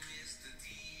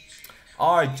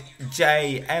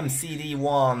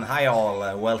 RJMCD1, hi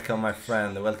all, welcome my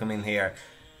friend, welcome in here.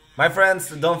 My friends,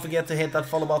 don't forget to hit that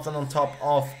follow button on top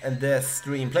of the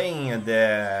stream, playing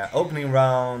the opening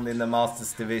round in the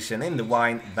Masters Division in the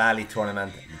Wine Valley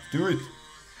Tournament. Let's do it!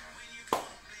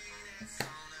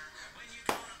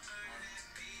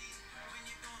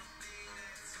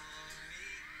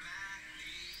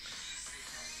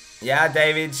 Yeah,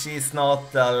 David, she's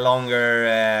not longer...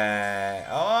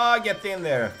 oh, get in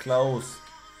there, close.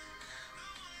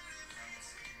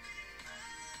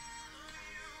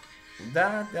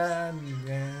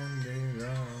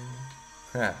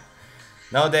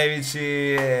 No, David,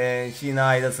 she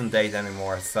now doesn't date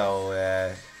anymore, so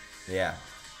yeah.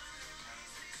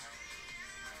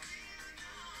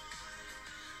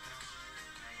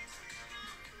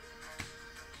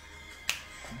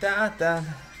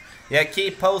 Yeah,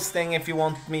 keep posting if you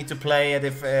want me to play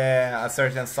a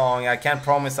certain song. I can't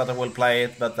promise that I will play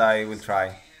it, but I will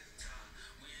try.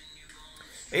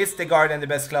 Is the Guardian the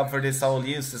best club for this hole?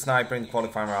 Use the sniper in the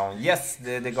qualifying round. Yes,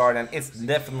 the Guardian is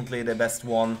definitely the best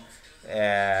one.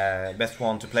 Best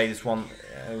one to play this one,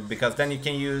 because then you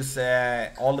can use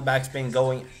all the backspin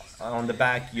going on the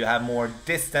back. You have more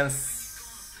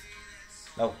distance.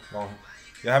 No, wrong.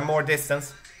 You have more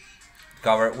distance to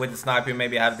cover. With the sniper, you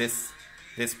maybe have this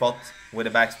spot with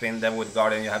the backspin. Then with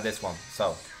Guardian, you have this one.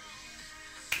 So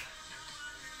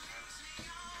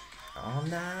all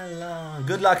night long.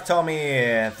 Good luck,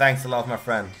 Tommy. Thanks a lot, my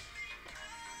friend.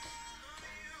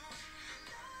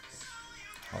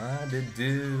 What to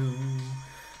do?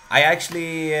 I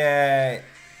actually,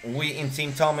 we in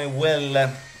Team Tommy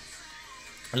will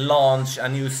launch a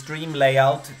new stream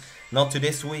layout. Not to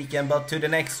this weekend, but to the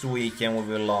next weekend we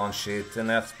will launch it, and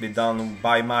that's be done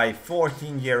by my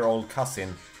 14-year-old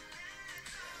cousin.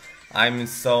 I'm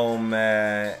so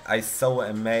amazed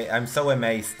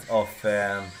of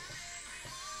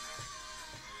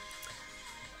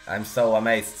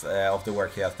the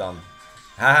work he has done.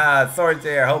 Haha, sorry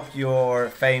dear, hope your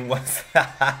fame was...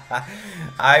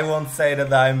 I won't say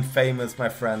that I'm famous, my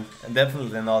friend.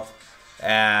 Definitely not.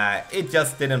 It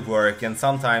just didn't work, and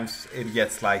sometimes it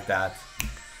gets like that.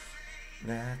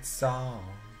 That's all.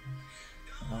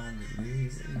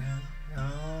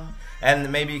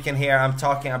 And maybe you can hear I'm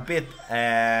talking a bit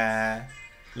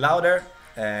louder,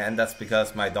 and that's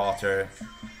because my daughter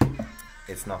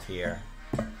is not here.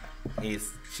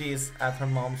 She's at her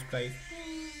mom's place.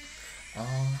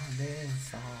 On this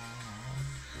song,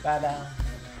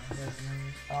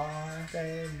 all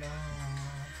day long.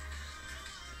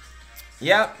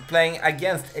 Yeah, playing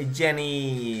against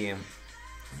Jenny.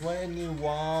 When you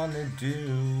wanna do,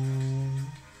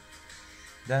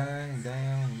 die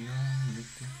down.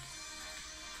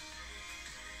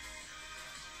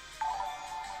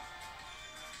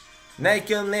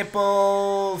 Naked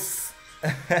nipples.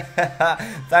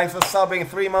 Thanks for subbing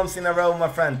 3 months in a row, my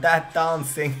friend. That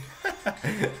dancing.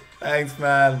 Thanks,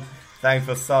 man. Thanks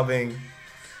for subbing.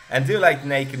 And do like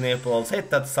naked nipples.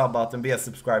 Hit that sub button. Be a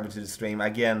subscriber to the stream.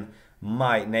 Again,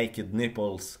 my naked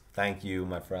nipples. Thank you,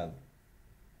 my friend.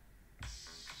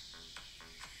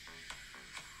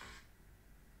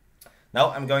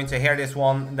 Now I'm going to hear this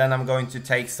one. Then I'm going to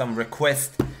take some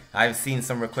requests. I've seen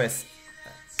some requests.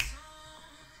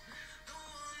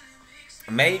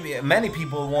 Maybe many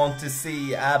people want to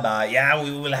see ABBA. Yeah,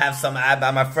 we will have some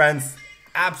ABBA, my friends.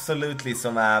 Absolutely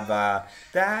some ABBA.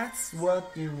 That's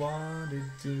what you want to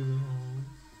do.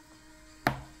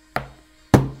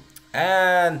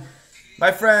 And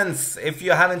my friends, if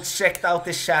you haven't checked out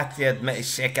the chat yet,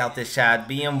 check out the chat.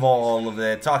 Be involved.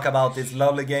 Talk about this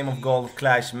lovely game of Golf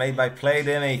Clash made by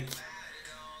Playdemic.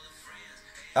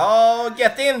 Oh,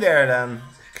 get in there then.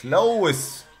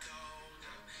 Close.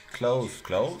 Close,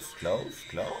 close, close,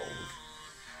 close.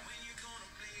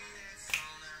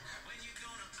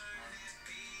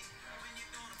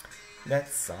 That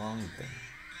song.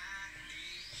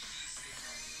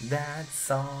 That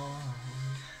song.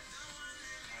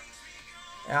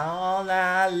 All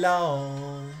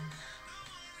alone.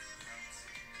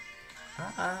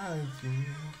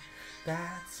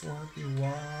 That's what you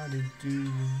want to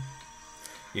do.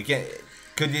 You can.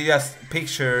 Could you just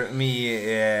picture me?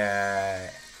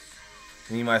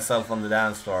 Me myself on the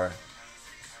dance floor.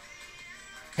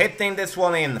 Hitting this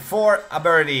one in for a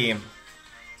birdie.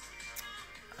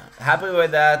 Happy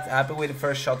with that. Happy with the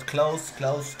first shot. Close,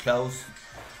 close, close.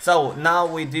 So now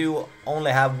we do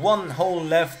only have 1 hole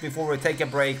left before we take a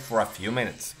break for a few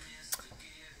minutes.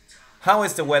 How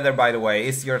is the weather, by the way?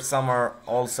 Is your summer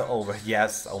also over?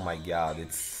 Yes. Oh my god,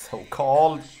 it's so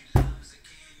cold.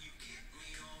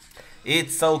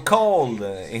 It's so cold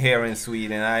here in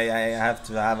Sweden. I have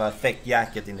to have a thick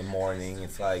jacket in the morning.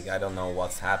 It's like I don't know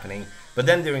what's happening. But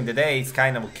then during the day it's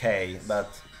kind of okay. But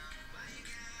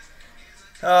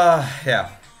yeah.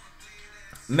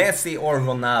 Messi or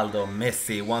Ronaldo?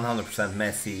 Messi, 100%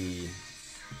 Messi.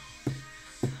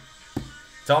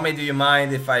 Tommy, do you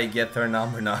mind if I get her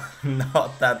number? No,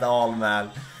 not at all, man.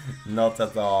 Not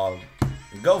at all.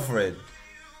 Go for it.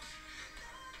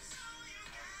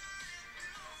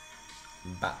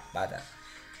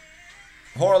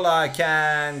 Horla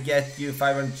can get you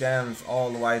 500 gems,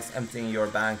 all while emptying your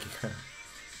bank.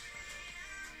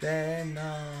 Then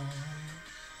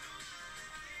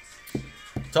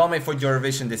Tommy for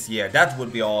Eurovision this year, that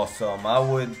would be awesome. I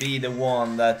would be the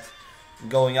one that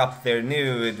going up there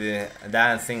nude,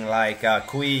 dancing like a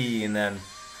queen and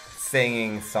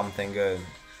singing something good.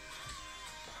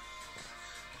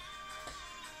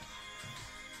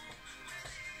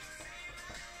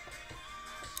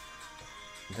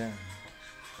 Then.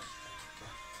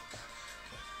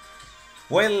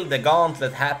 Will the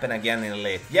gauntlet happen again in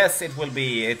Elite? Yes, it will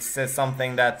be. It's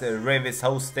something that Riv is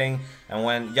hosting, and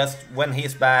when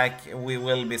he's back, we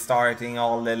will be starting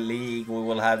all the league. We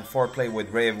will have foreplay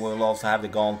with Riv. We will also have the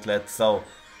gauntlet. So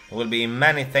there will be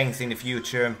many things in the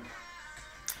future.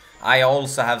 I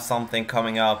also have something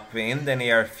coming up in the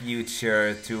near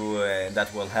future to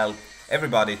that will help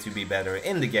everybody to be better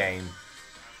in the game.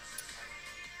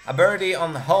 A birdie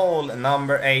on hole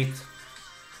number 8.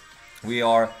 We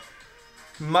are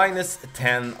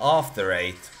 -10 after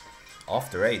 8.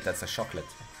 After 8, that's a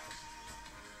chocolate.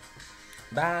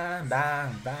 Ba, ba,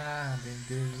 ba,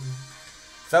 do.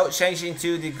 So changing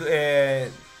to the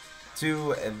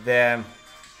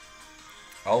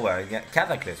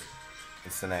Cataclysm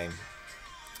is the name.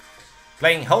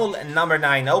 Playing hole number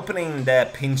 9, opening the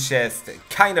pinches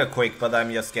kinda quick, but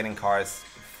I'm just getting cards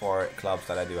for clubs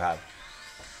that I do have.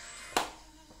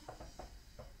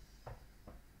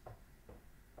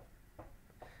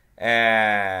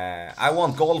 I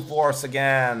want Golf Wars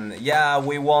again. Yeah,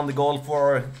 we won the Golf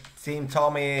War. Team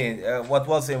Tommy, what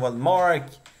was it? Well, Mark,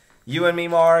 you and me,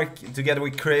 Mark, together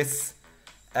with Chris,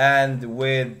 and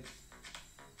with,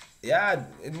 yeah,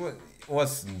 it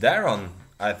was Darren,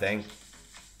 I think.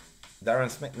 Darren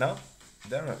Smith, no?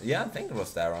 Darren, yeah, I think it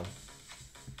was Darren.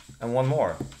 And one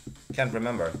more. Can't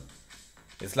remember.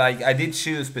 It's like I did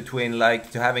choose between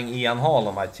like to having Ian Hall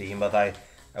on my team, but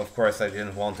of course I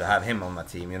didn't want to have him on my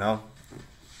team, you know.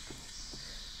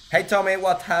 Hey Tommy,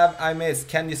 what have I missed?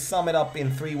 Can you sum it up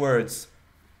in 3 words?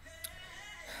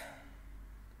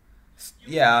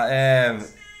 Yeah,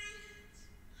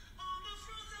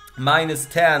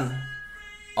 -10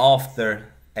 after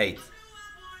 8.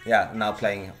 Yeah, now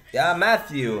playing. Yeah,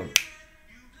 Matthew.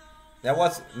 That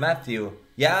was Matthew.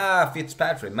 Yeah,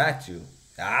 Fitzpatrick, Matthew.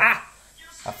 Ah,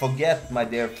 I forget my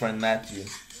dear friend Matthew.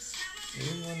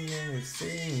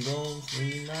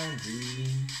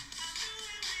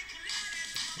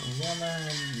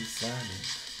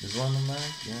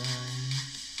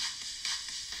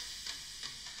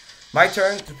 My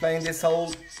turn to play in this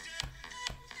hole.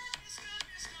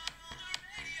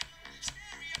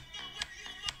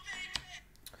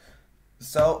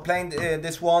 So playing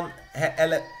this one,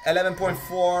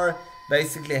 11.4,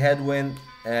 basically headwind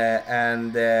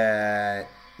and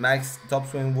max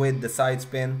topspin with the side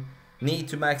spin. Need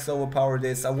to max overpower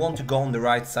this. I want to go on the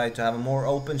right side to have a more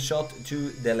open shot to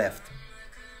the left.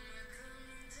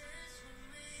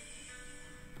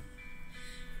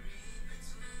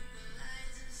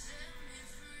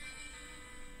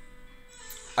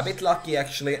 A bit lucky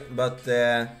actually, but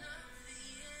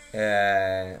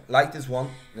like this one,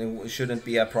 it shouldn't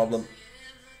be a problem.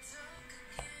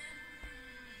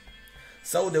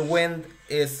 So the wind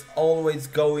is always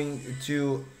going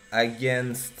to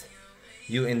against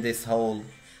you in this hole.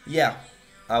 Yeah,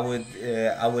 I will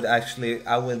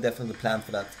definitely plan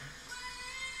for that.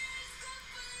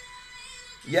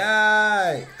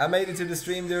 Yay! I made it to the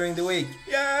stream during the week.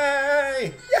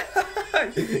 Yay!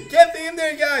 Yay! Get in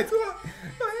there, guys!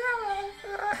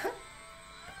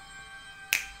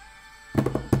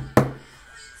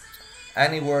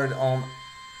 Any word on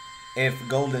if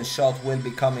Golden Shot will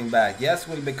be coming back? Yes,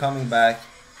 will be coming back,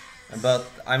 but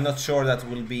I'm not sure that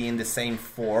will be in the same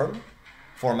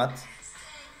format.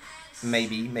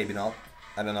 Maybe, maybe not.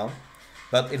 I don't know.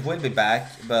 But it will be back,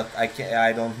 but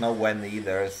I don't know when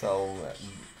either, so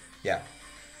yeah.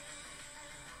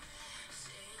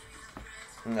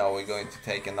 No, we're going to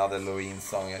take another Loreen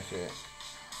song actually.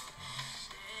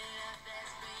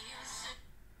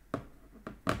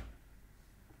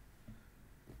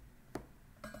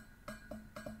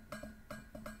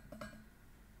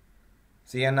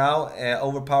 So yeah, now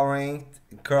overpowering,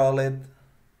 curl it.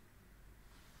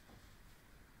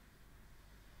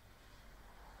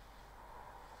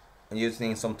 And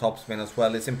using some topspin as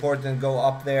well. It's important to go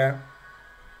up there.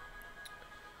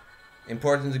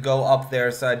 Important to go up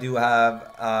there so I do have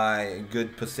a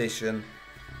good position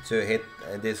to hit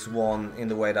this one in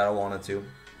the way that I wanted to.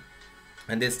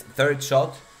 And this third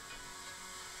shot.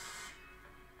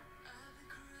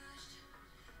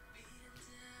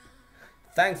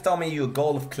 Thanks Tommy, you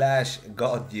golf clash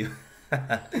got you.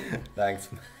 Thanks.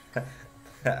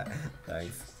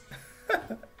 Thanks.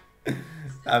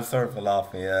 I'm sorry for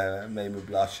laughing, it made me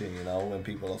blushing, you know, when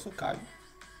people are so kind.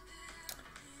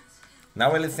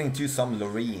 Now we're listening to some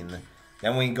Loreen.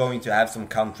 Then we're going to have some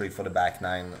country for the back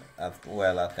nine as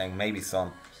well, I think. Maybe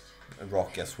some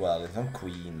rock as well. Some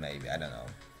Queen, maybe, I don't know.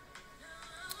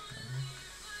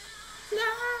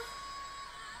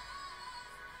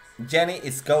 Jenny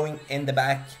is going in the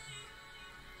back.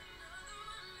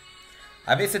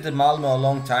 I visited Malmö a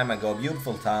long time ago.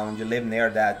 Beautiful town. You live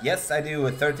near that? Yes, I do.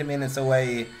 30 minutes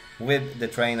away with the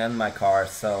train and my car.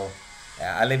 So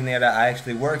I live near that. I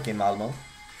actually work in Malmö.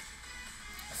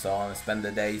 So I spend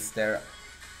the days there.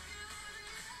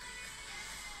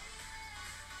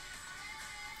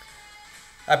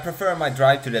 I prefer my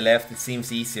drive to the left. It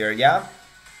seems easier. Yeah,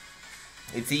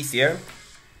 it's easier.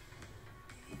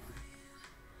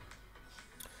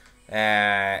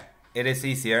 It is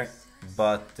easier,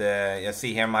 but you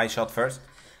see here my shot first.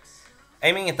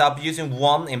 Aiming it up, using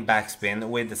one in backspin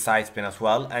with the side spin as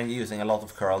well, and using a lot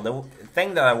of curl. The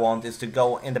thing that I want is to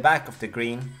go in the back of the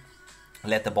green,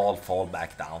 let the ball fall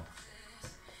back down.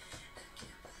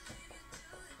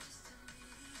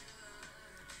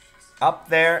 Up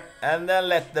there, and then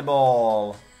let the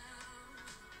ball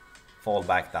fall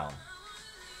back down.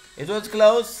 It was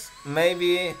close.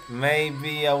 Maybe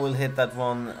I will hit that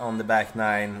one on the back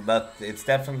nine, but it's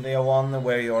definitely a one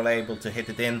where you're able to hit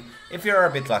it in if you're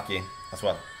a bit lucky as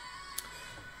well.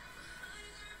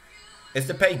 Is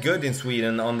the pay good in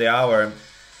Sweden on the hour?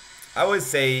 I would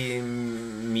say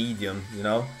medium, you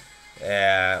know.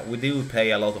 We do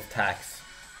pay a lot of tax.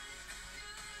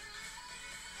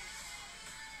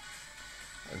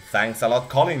 And thanks a lot,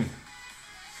 Colin.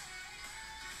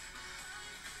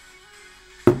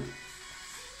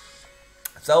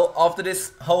 So after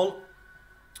this hole,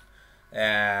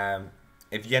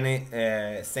 if Jenny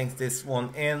sinks this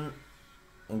one in,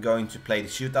 I'm going to play the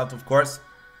shootout, of course.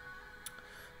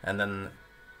 And then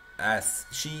as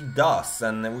she does,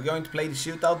 and we're going to play the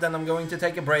shootout, then I'm going to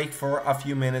take a break for a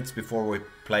few minutes before we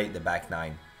play the back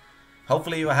nine.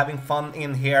 Hopefully you're having fun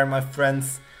in here, my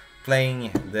friends,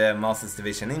 playing the Masters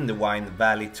Division in the Wine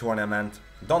Valley Tournament.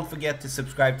 Don't forget to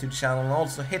subscribe to the channel and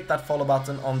also hit that follow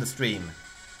button on the stream.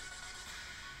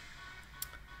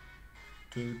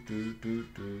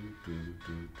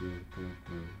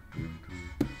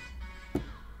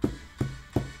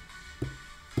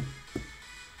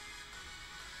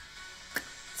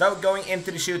 So going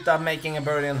into the shootout, making a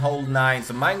birdie on hole 9,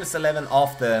 so minus 11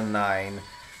 after 9.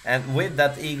 And with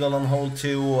that eagle on hole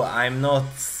 2, I'm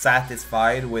not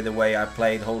satisfied with the way I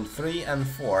played hole 3 and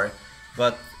 4.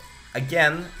 But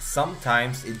again,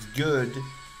 sometimes it's good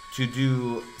to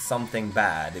do something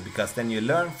bad, because then you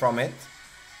learn from it,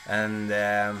 and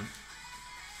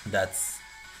that's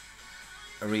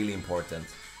really important.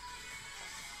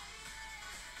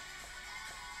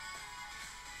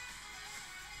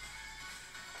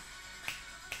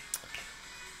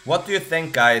 What do you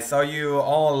think, guys? Are you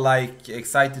all like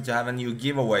excited to have a new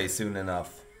giveaway soon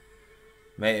enough?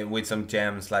 Maybe with some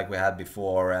gems like we had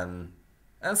before and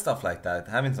stuff like that.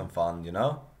 Having some fun, you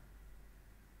know?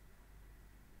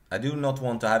 I do not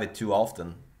want to have it too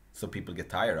often, so people get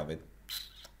tired of it.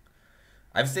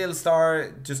 I've still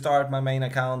started to start my main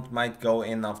account. Might go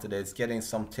in after this, getting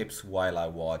some tips while I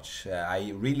watch.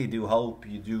 I really do hope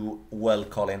you do well,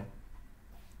 Colin.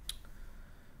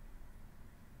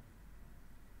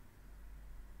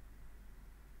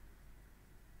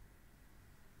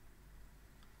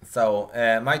 So,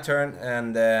 my turn,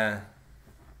 and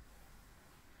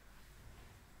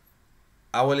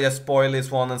I will just spoil this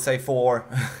one and say 4.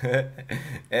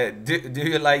 Do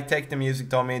you like techno music,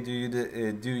 Tommy? Do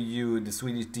you the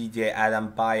Swedish DJ Adam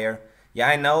Beyer? Yeah,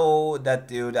 I know that,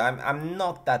 dude. I'm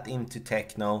not that into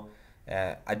techno.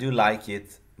 I do like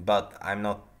it, but I'm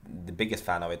not the biggest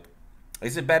fan of it.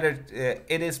 Is it better?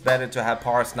 It is better to have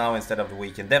Pars now instead of the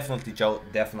weekend. Definitely, Joe.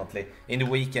 Definitely. In the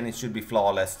weekend, it should be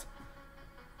flawless.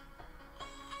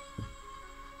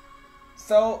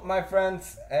 So, my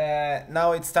friends,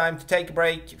 now it's time to take a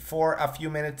break for a few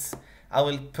minutes. I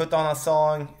will put on a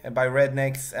song by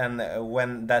Rednecks, and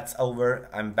when that's over,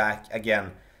 I'm back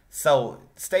again. So,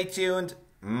 stay tuned,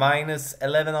 minus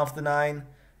 11 after 9,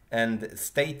 and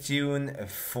stay tuned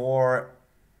for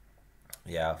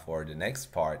the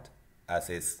next part, as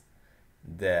is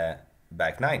the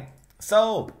back 9.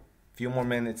 So, a few more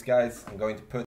minutes, guys. I'm going to put